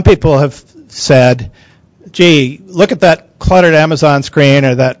some people have said, gee, look at that cluttered Amazon screen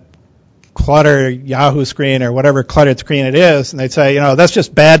or that cluttered Yahoo screen or whatever cluttered screen it is, and they'd say, that's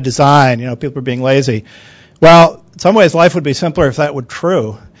just bad design, people are being lazy. Well, in some ways, life would be simpler if that were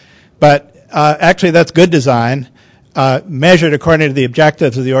true. But actually, that's good design, measured according to the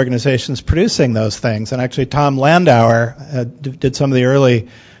objectives of the organizations producing those things. And actually, Tom Landauer did some of the early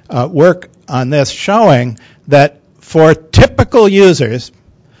work on this, showing that for typical users,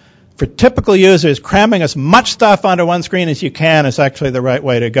 cramming as much stuff onto one screen as you can is actually the right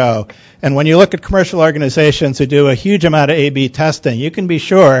way to go. And when you look at commercial organizations who do a huge amount of A/B testing, you can be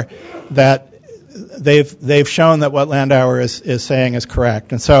sure that they've shown that what Landauer is saying is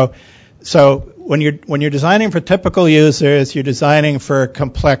correct. And so when you're designing for typical users, you're designing for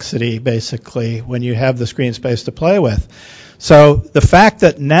complexity, basically, when you have the screen space to play with. So the fact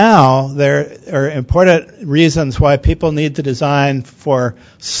that now there are important reasons why people need to design for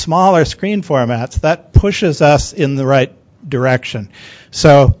smaller screen formats, that pushes us in the right direction.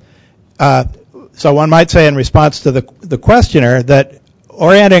 So one might say in response to the questioner that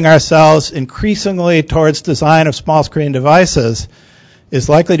orienting ourselves increasingly towards design of small screen devices is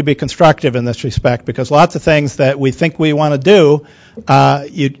likely to be constructive in this respect, because lots of things that we think we want to do,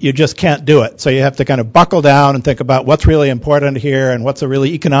 you just can't do it. So you have to kind of buckle down and think about what's really important here and what's a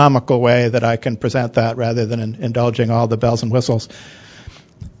really economical way that I can present that rather than indulging all the bells and whistles.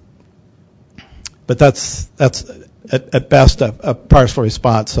 But that's at best a partial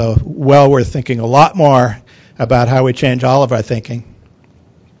response. So well worth thinking a lot more about how we change all of our thinking.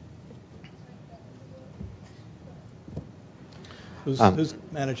 Who's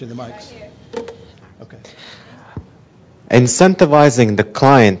managing the mics? Okay. Incentivizing the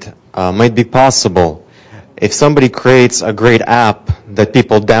client might be possible. If somebody creates a great app that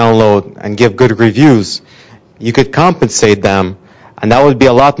people download and give good reviews, you could compensate them, and that would be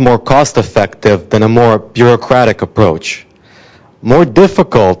a lot more cost-effective than a more bureaucratic approach. More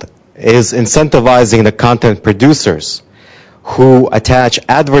difficult is incentivizing the content producers who attach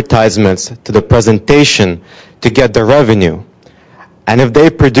advertisements to the presentation to get the revenue. And if they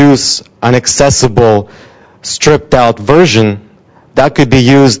produce an accessible, stripped-out version, that could be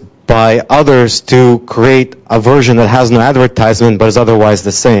used by others to create a version that has no advertisement but is otherwise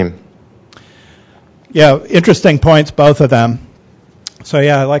the same. Yeah, interesting points, both of them. So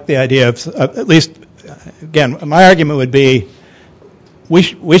yeah, I like the idea of, at least, again, my argument would be we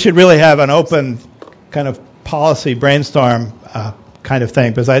should really have an open kind of policy brainstorm kind of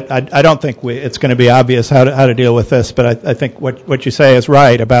thing, because I don't think it's going to be obvious how to deal with this, but I think what you say is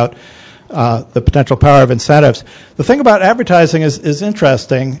right about the potential power of incentives. The thing about advertising is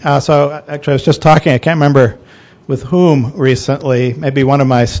interesting. So actually I was just talking, I can't remember with whom recently, maybe one of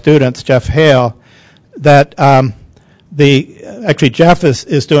my students, Jeff Hale, that actually Jeff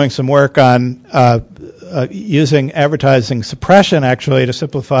is doing some work on using advertising suppression actually to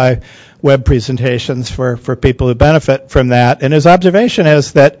simplify web presentations for people who benefit from that. And his observation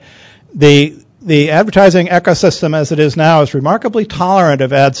is that the advertising ecosystem as it is now is remarkably tolerant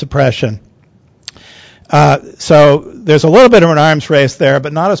of ad suppression. So there's a little bit of an arms race there,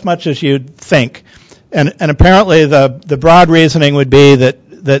 but not as much as you'd think. And apparently the broad reasoning would be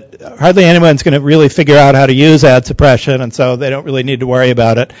that hardly anyone's going to really figure out how to use ad suppression, and so they don't really need to worry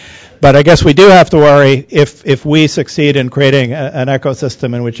about it. But I guess we do have to worry if we succeed in creating an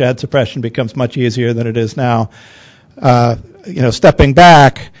ecosystem in which ad suppression becomes much easier than it is now. Stepping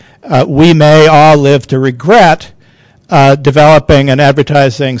back, we may all live to regret developing an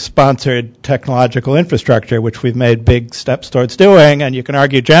advertising-sponsored technological infrastructure, which we've made big steps towards doing, and you can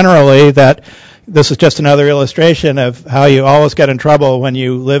argue generally that this is just another illustration of how you always get in trouble when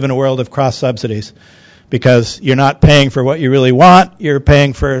you live in a world of cross-subsidies, because you're not paying for what you really want, you're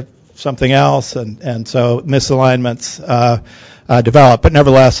paying for something else, and so misalignments develop. But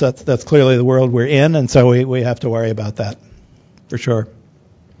nevertheless, that's clearly the world we're in, and so we have to worry about that, for sure.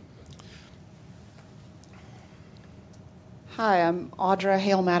 Hi, I'm Audra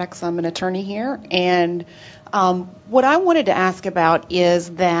Hale-Maddox. I'm an attorney here, and what I wanted to ask about is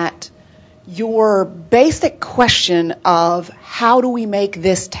that your basic question of how do we make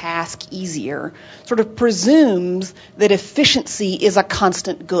this task easier sort of presumes that efficiency is a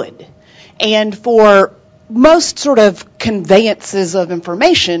constant good. And for most sort of conveyances of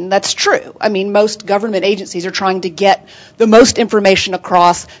information, that's true. I mean, most government agencies are trying to get the most information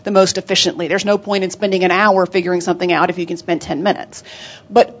across the most efficiently. There's no point in spending an hour figuring something out if you can spend 10 minutes.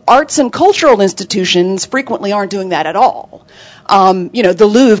 But arts and cultural institutions frequently aren't doing that at all. The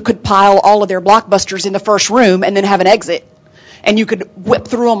Louvre could pile all of their blockbusters in the first room and then have an exit. And you could whip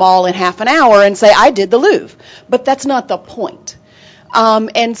through them all in half an hour and say, I did the Louvre. But that's not the point.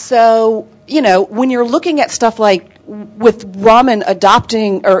 And so, when you're looking at stuff like with Raman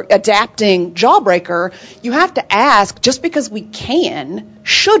adapting Jawbreaker, you have to ask, just because we can,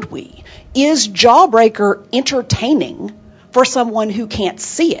 should we? Is Jawbreaker entertaining for someone who can't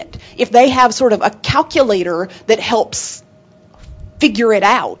see it? If they have sort of a calculator that helps figure it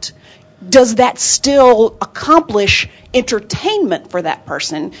out, does that still accomplish entertainment for that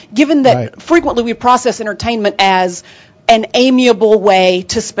person, given that frequently we process entertainment as an amiable way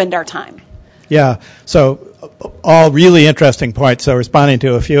to spend our time? Yeah, so all really interesting points, so responding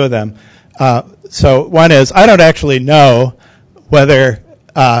to a few of them. So one is, I don't actually know whether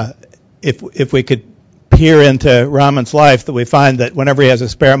if we could peer into Raman's life that we find that whenever he has a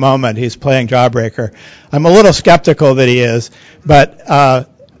spare moment, he's playing Jawbreaker. I'm a little skeptical that he is, but on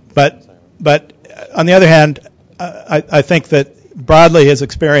the other hand, I think that broadly his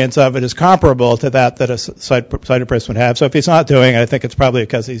experience of it is comparable to that a sighted person would have. So if he's not doing it, I think it's probably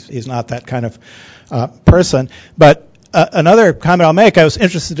because he's not that kind of person. But another comment I'll make, I was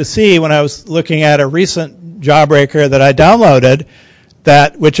interested to see when I was looking at a recent Jawbreaker that I downloaded,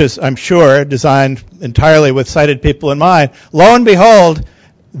 which is, I'm sure, designed entirely with sighted people in mind. Lo and behold,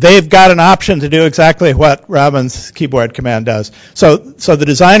 they've got an option to do exactly what Raman's keyboard command does. So the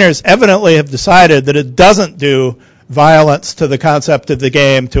designers evidently have decided that it doesn't do violence to the concept of the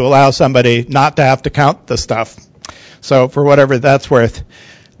game to allow somebody not to have to count the stuff. So for whatever that's worth.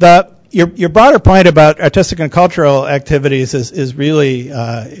 Your broader point about artistic and cultural activities is really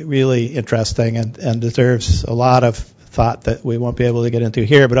really interesting and deserves a lot of thought that we won't be able to get into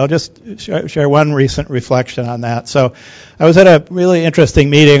here, but I'll just share one recent reflection on that. So I was at a really interesting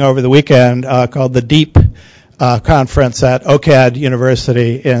meeting over the weekend called the DEEP conference at OCAD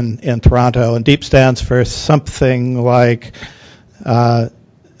University in Toronto, and DEEP stands for something like,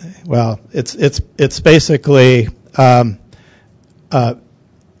 it's basically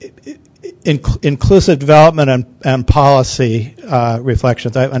inclusive development and policy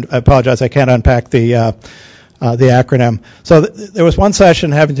reflections. I apologize, I can't unpack the acronym. So there was one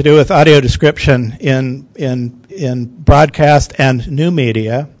session having to do with audio description in broadcast and new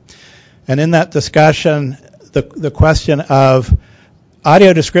media, and in that discussion, the question of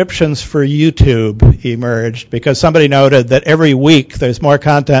audio descriptions for YouTube emerged because somebody noted that every week there's more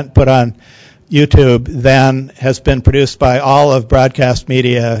content put on YouTube than has been produced by all of broadcast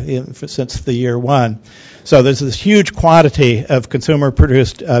media since the year one. So there's this huge quantity of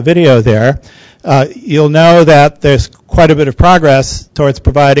consumer-produced video there. You'll know that there's quite a bit of progress towards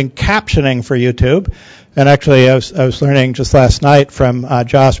providing captioning for YouTube. And actually, I was learning just last night from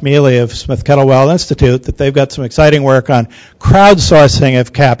Josh Mealy of Smith Kettlewell Institute that they've got some exciting work on crowdsourcing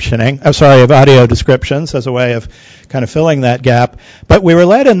of audio descriptions as a way of kind of filling that gap. But we were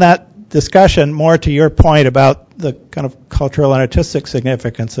led in that discussion more to your point about the kind of cultural and artistic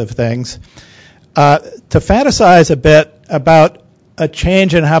significance of things, to fantasize a bit about a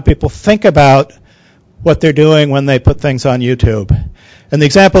change in how people think about what they're doing when they put things on YouTube. And the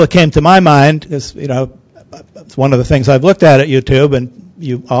example that came to my mind is, it's one of the things I've looked at YouTube, and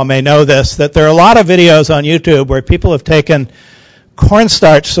you all may know this, that there are a lot of videos on YouTube where people have taken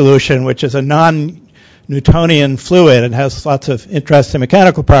cornstarch solution, which is a Newtonian fluid and has lots of interesting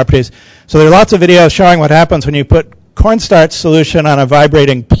mechanical properties. So there are lots of videos showing what happens when you put cornstarch solution on a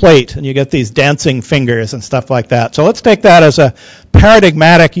vibrating plate, and you get these dancing fingers and stuff like that. So let's take that as a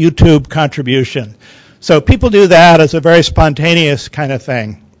paradigmatic YouTube contribution. So people do that as a very spontaneous kind of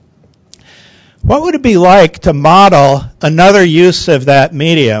thing. What would it be like to model another use of that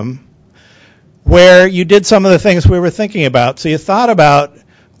medium where you did some of the things we were thinking about? So you thought about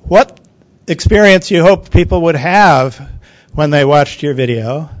what experience you hoped people would have when they watched your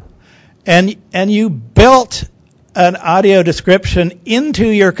video, and you built an audio description into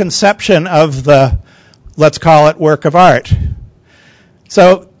your conception of the, let's call it, work of art.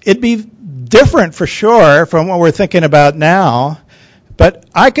 So it'd be different for sure from what we're thinking about now, but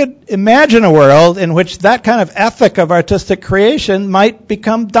I could imagine a world in which that kind of ethic of artistic creation might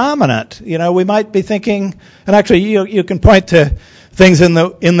become dominant. You know, we might be thinking, and actually you can point to things in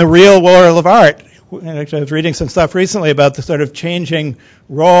the real world of art. Actually, I was reading some stuff recently about the sort of changing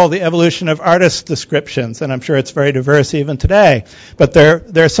role, the evolution of artist descriptions, and I'm sure it's very diverse even today. But there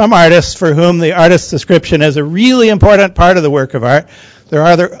are some artists for whom the artist description is a really important part of the work of art. There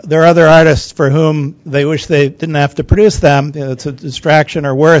are other artists for whom they wish they didn't have to produce them. You know, it's a distraction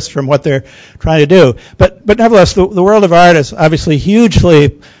or worse from what they're trying to do. But nevertheless, the world of art is obviously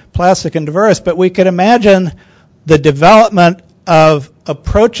hugely plastic and diverse, but we could imagine the development of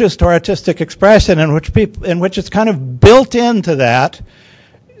approaches to artistic expression in which it's kind of built into that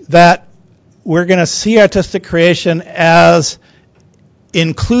we're going to see artistic creation as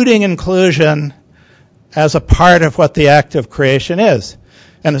including inclusion as a part of what the act of creation is.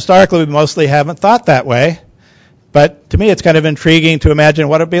 And historically, we mostly haven't thought that way. But to me, it's kind of intriguing to imagine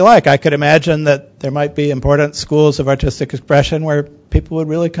what it would be like. I could imagine that there might be important schools of artistic expression where people would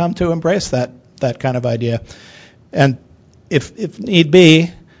really come to embrace that kind of idea. And if need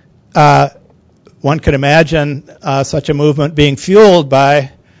be, one could imagine such a movement being fueled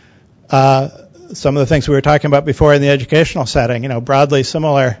by some of the things we were talking about before in the educational setting. You know, broadly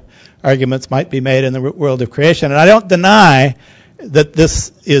similar arguments might be made in the world of creation. And I don't deny that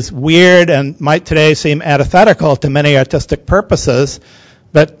this is weird and might today seem antithetical to many artistic purposes,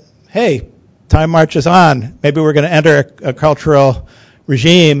 but hey, time marches on. Maybe we're going to enter a cultural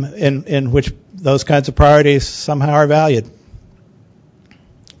regime in which those kinds of priorities somehow are valued.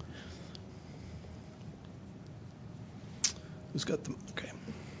 Who's got them? Okay.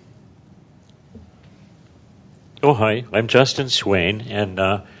 Oh, hi. I'm Justin Swain, and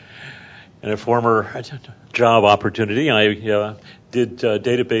in a former job opportunity, I did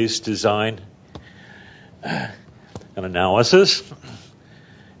database design and analysis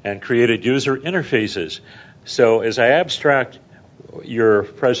and created user interfaces. So as I abstract your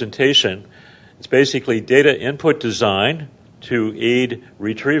presentation, it's basically data input design to aid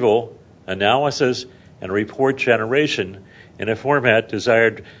retrieval, analysis, and report generation in a format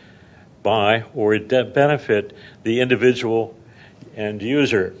desired by or benefit the individual end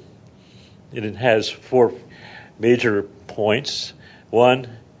user. It has 4 major points. 1,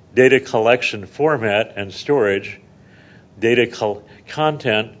 data collection format and storage, data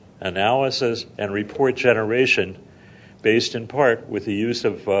content, analysis, and report generation, based in part with the use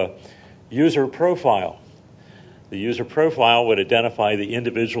of user profile. The user profile would identify the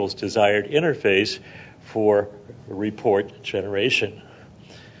individual's desired interface for report generation.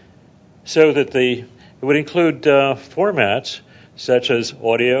 So that it would include formats such as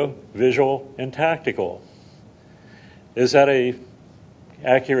audio, visual, and tactical. Is that a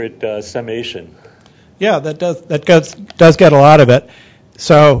accurate summation? Yeah, that does get a lot of it.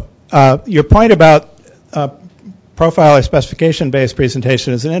 So your point about profile or specification-based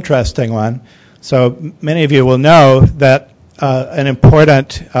presentation is an interesting one. So many of you will know that an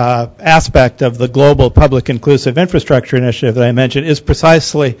important aspect of the global public inclusive infrastructure initiative that I mentioned is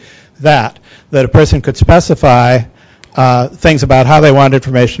precisely that a person could specify things about how they want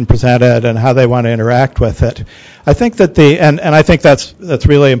information presented and how they want to interact with it. I think that and I think that's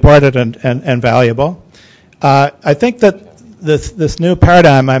really important and valuable. I think that this new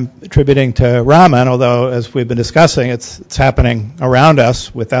paradigm I'm attributing to Raman, although as we've been discussing, it's happening around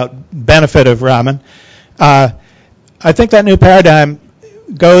us without benefit of Raman. I think that new paradigm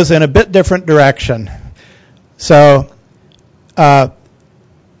goes in a bit different direction. So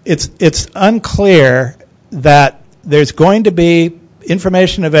it's unclear that there's going to be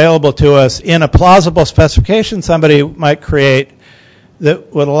information available to us in a plausible specification somebody might create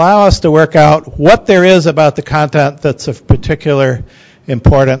that would allow us to work out what there is about the content that's of particular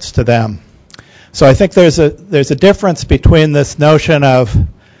importance to them. So I think there's a difference between this notion of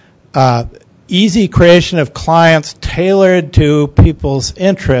easy creation of clients tailored to people's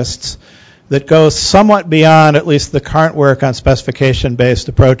interests that goes somewhat beyond at least the current work on specification-based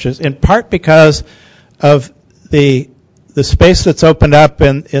approaches, in part because of the space that's opened up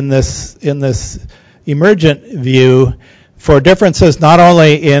in this emergent view for differences not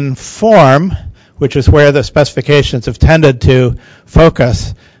only in form, which is where the specifications have tended to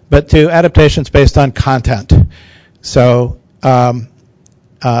focus, but to adaptations based on content. So, and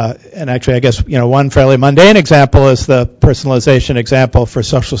actually, I guess, one fairly mundane example is the personalization example for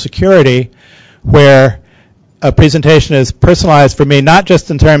Social Security, where a presentation is personalized for me not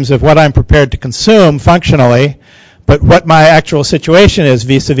just in terms of what I'm prepared to consume functionally, but what my actual situation is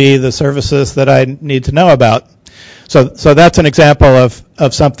vis-a-vis the services that I need to know about. So that's an example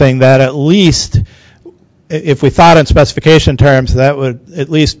of something that at least, if we thought in specification terms, that would at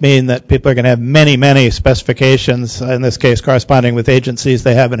least mean that people are going to have many, many specifications, in this case corresponding with agencies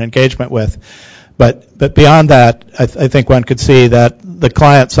they have an engagement with. But beyond that, I think one could see that the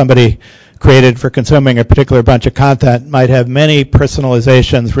client somebody created for consuming a particular bunch of content might have many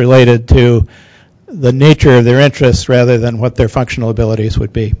personalizations related to the nature of their interests rather than what their functional abilities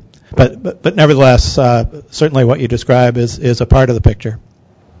would be. But nevertheless, certainly what you describe is a part of the picture.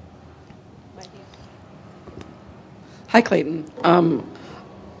 Hi, Clayton.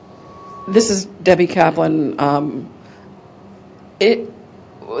 This is Debbie Kaplan. There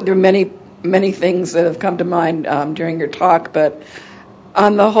are many things that have come to mind during your talk, but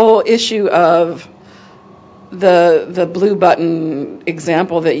on the whole issue of the blue button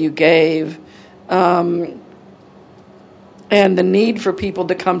example that you gave, and the need for people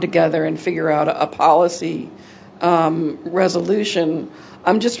to come together and figure out a policy resolution,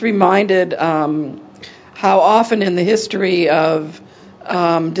 I'm just reminded how often in the history of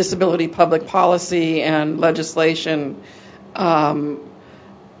disability public policy and legislation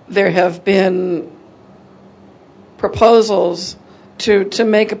there have been proposals to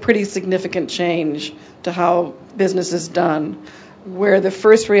make a pretty significant change to how business is done, where the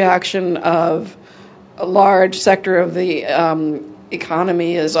first reaction of a large sector of the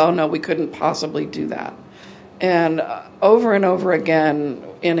economy is, oh no, we couldn't possibly do that. And over and over again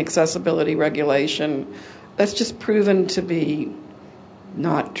in accessibility regulation, that's just proven to be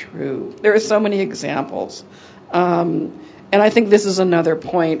not true. There are so many examples. And I think this is another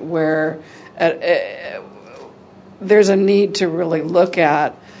point where there's a need to really look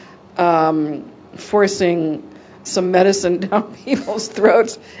at forcing some medicine down people's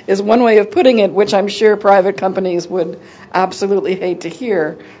throats is one way of putting it, which I'm sure private companies would absolutely hate to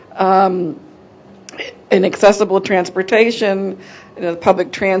hear. In accessible transportation, the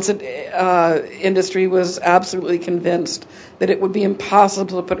public transit industry was absolutely convinced that it would be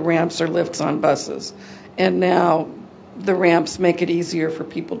impossible to put ramps or lifts on buses. And now the ramps make it easier for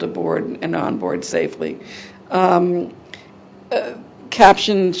people to board and onboard safely.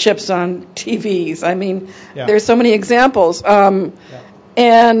 Caption chips on TVs. I mean, there's so many examples.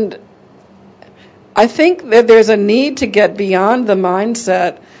 And I think that there's a need to get beyond the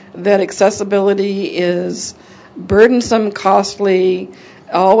mindset that accessibility is burdensome, costly,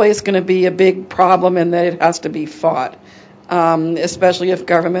 always going to be a big problem, and that it has to be fought, especially if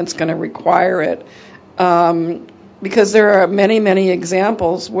government's going to require it. Because there are many, many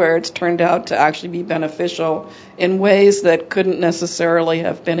examples where it's turned out to actually be beneficial in ways that couldn't necessarily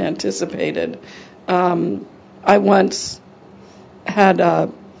have been anticipated. I once had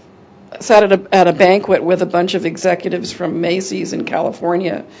sat at a banquet with a bunch of executives from Macy's in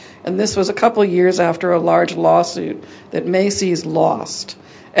California, and this was a couple years after a large lawsuit that Macy's lost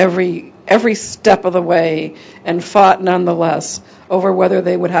every step of the way and fought nonetheless over whether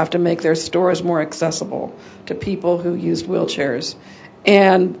they would have to make their stores more accessible to people who used wheelchairs.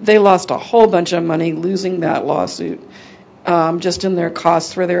 And they lost a whole bunch of money losing that lawsuit, just in their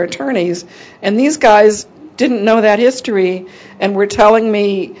costs for their attorneys. And these guys didn't know that history and were telling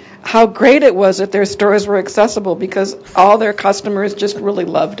me how great it was that their stores were accessible because all their customers just really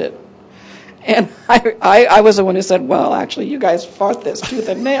loved it. And I was the one who said, well, actually, you guys fought this tooth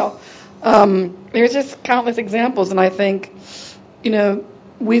and nail. There's just countless examples, and I think,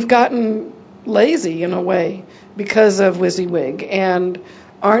 we've gotten lazy in a way because of WYSIWYG and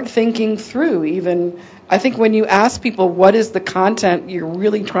aren't thinking through even. I think when you ask people what is the content you're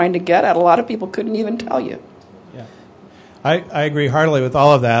really trying to get at, a lot of people couldn't even tell you. Yeah, I agree heartily with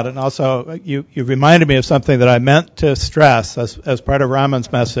all of that, and also you reminded me of something that I meant to stress as part of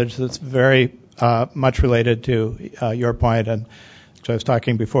Raman's message that's very much related to your point. And so I was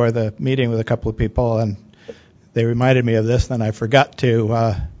talking before the meeting with a couple of people, and they reminded me of this, and I forgot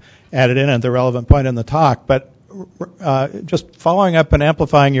to add it in at the relevant point in the talk. But just following up and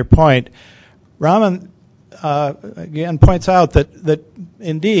amplifying your point, Raman again points out that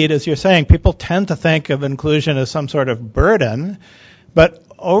indeed, as you're saying, people tend to think of inclusion as some sort of burden, but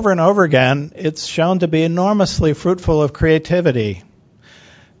over and over again, it's shown to be enormously fruitful of creativity.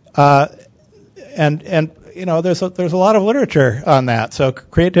 And there's a lot of literature on that. So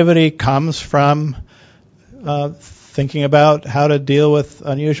creativity comes from thinking about how to deal with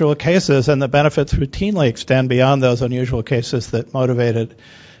unusual cases, and the benefits routinely extend beyond those unusual cases that motivated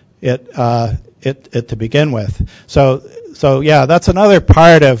it to begin with. So yeah, that's another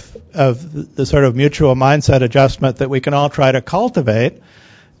part of the sort of mutual mindset adjustment that we can all try to cultivate,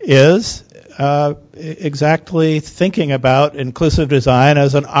 is exactly thinking about inclusive design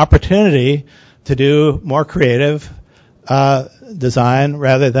as an opportunity to do more creative design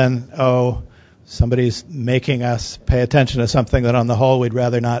rather than, somebody's making us pay attention to something that on the whole we'd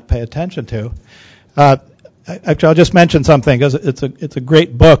rather not pay attention to. Actually, I'll just mention something because it's a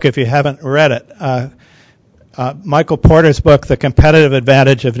great book if you haven't read it. Michael Porter's book, The Competitive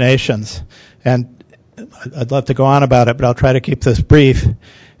Advantage of Nations. And I'd love to go on about it, but I'll try to keep this brief.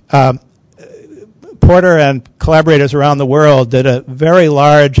 Porter and collaborators around the world did a very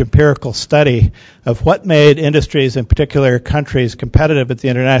large empirical study of what made industries in particular countries competitive at the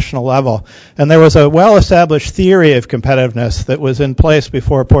international level. And there was a well-established theory of competitiveness that was in place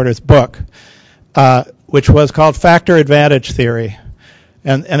before Porter's book, which was called factor advantage theory.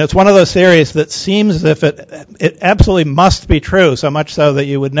 And it's one of those theories that seems as if it absolutely must be true, so much so that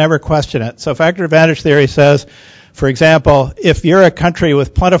you would never question it. So factor advantage theory says, for example, if you're a country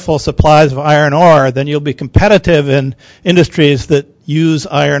with plentiful supplies of iron ore, then you'll be competitive in industries that use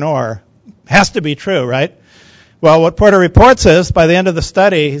iron ore. Has to be true, right? Well, what Porter reports is, by the end of the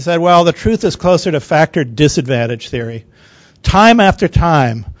study, he said, well, the truth is closer to factor disadvantage theory. Time after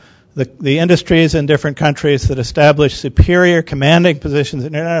time, the industries in different countries that established superior commanding positions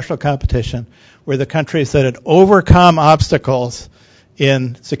in international competition were the countries that had overcome obstacles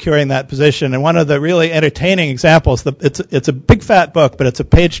in securing that position. And one of the really entertaining examples, it's a big fat book, but it's a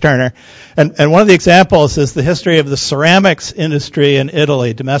page turner. And one of the examples is the history of the ceramics industry in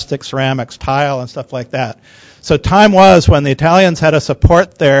Italy, domestic ceramics, tile and stuff like that. So time was when the Italians had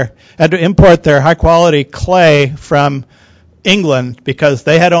to import their high quality clay from England because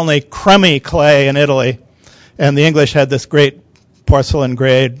they had only crummy clay in Italy, and the English had this great porcelain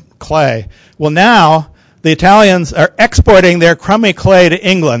grade clay. Well, now the Italians are exporting their crummy clay to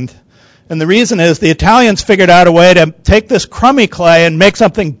England, and the reason is the Italians figured out a way to take this crummy clay and make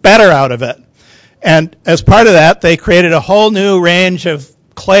something better out of it. And as part of that, they created a whole new range of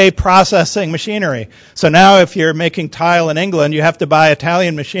clay processing machinery. So now if you're making tile in England, you have to buy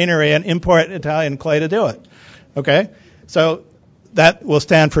Italian machinery and import Italian clay to do it. Okay? So that will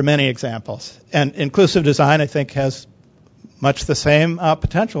stand for many examples. And inclusive design, I think, has much the same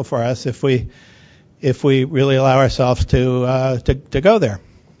potential for us if we really allow ourselves to go there. I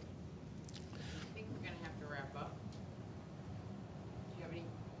think we're going to have to wrap up. Do you have any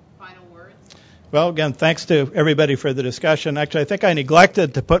final words? Well, again, thanks to everybody for the discussion. Actually, I think I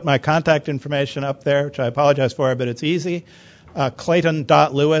neglected to put my contact information up there, which I apologize for, but it's easy.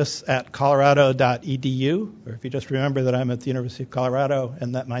 Clayton.lewis@colorado.edu, or if you just remember that I'm at the University of Colorado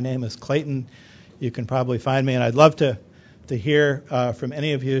and that my name is Clayton, you can probably find me. And I'd love to hear from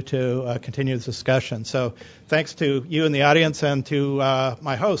any of you to continue this discussion. So thanks to you in the audience and to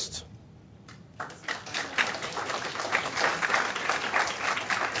my hosts.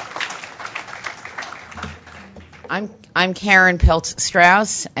 I'm Karen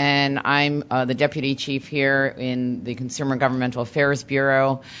Piltz-Strauss, and I'm the Deputy Chief here in the Consumer Governmental Affairs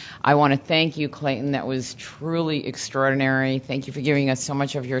Bureau. I want to thank you, Clayton. That was truly extraordinary. Thank you for giving us so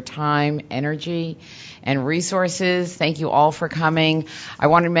much of your time, energy, and resources. Thank you all for coming. I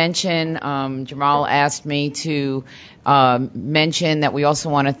want to mention, Jamal asked me to mention that we also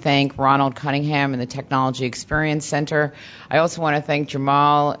want to thank Ronald Cunningham and the Technology Experience Center. I also want to thank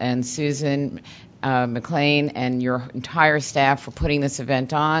Jamal and Susan McLean and your entire staff for putting this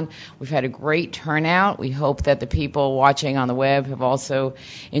event on. We've had a great turnout. We hope that the people watching on the web have also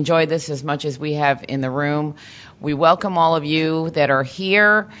enjoyed this as much as we have in the room. We welcome all of you that are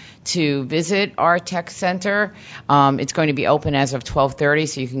here to visit our tech center. It's going to be open as of 12:30,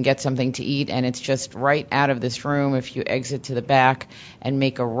 so you can get something to eat, and it's just right out of this room. If you exit to the back and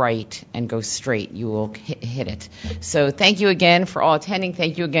make a right and go straight, you will hit it. So thank you again for all attending.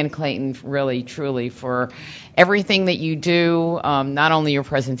 Thank you again, Clayton, really, truly, for everything that you do. Not only your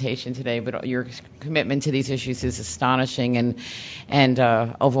presentation today, but your commitment to these issues is astonishing and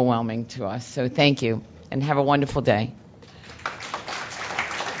overwhelming to us. So thank you, and have a wonderful day.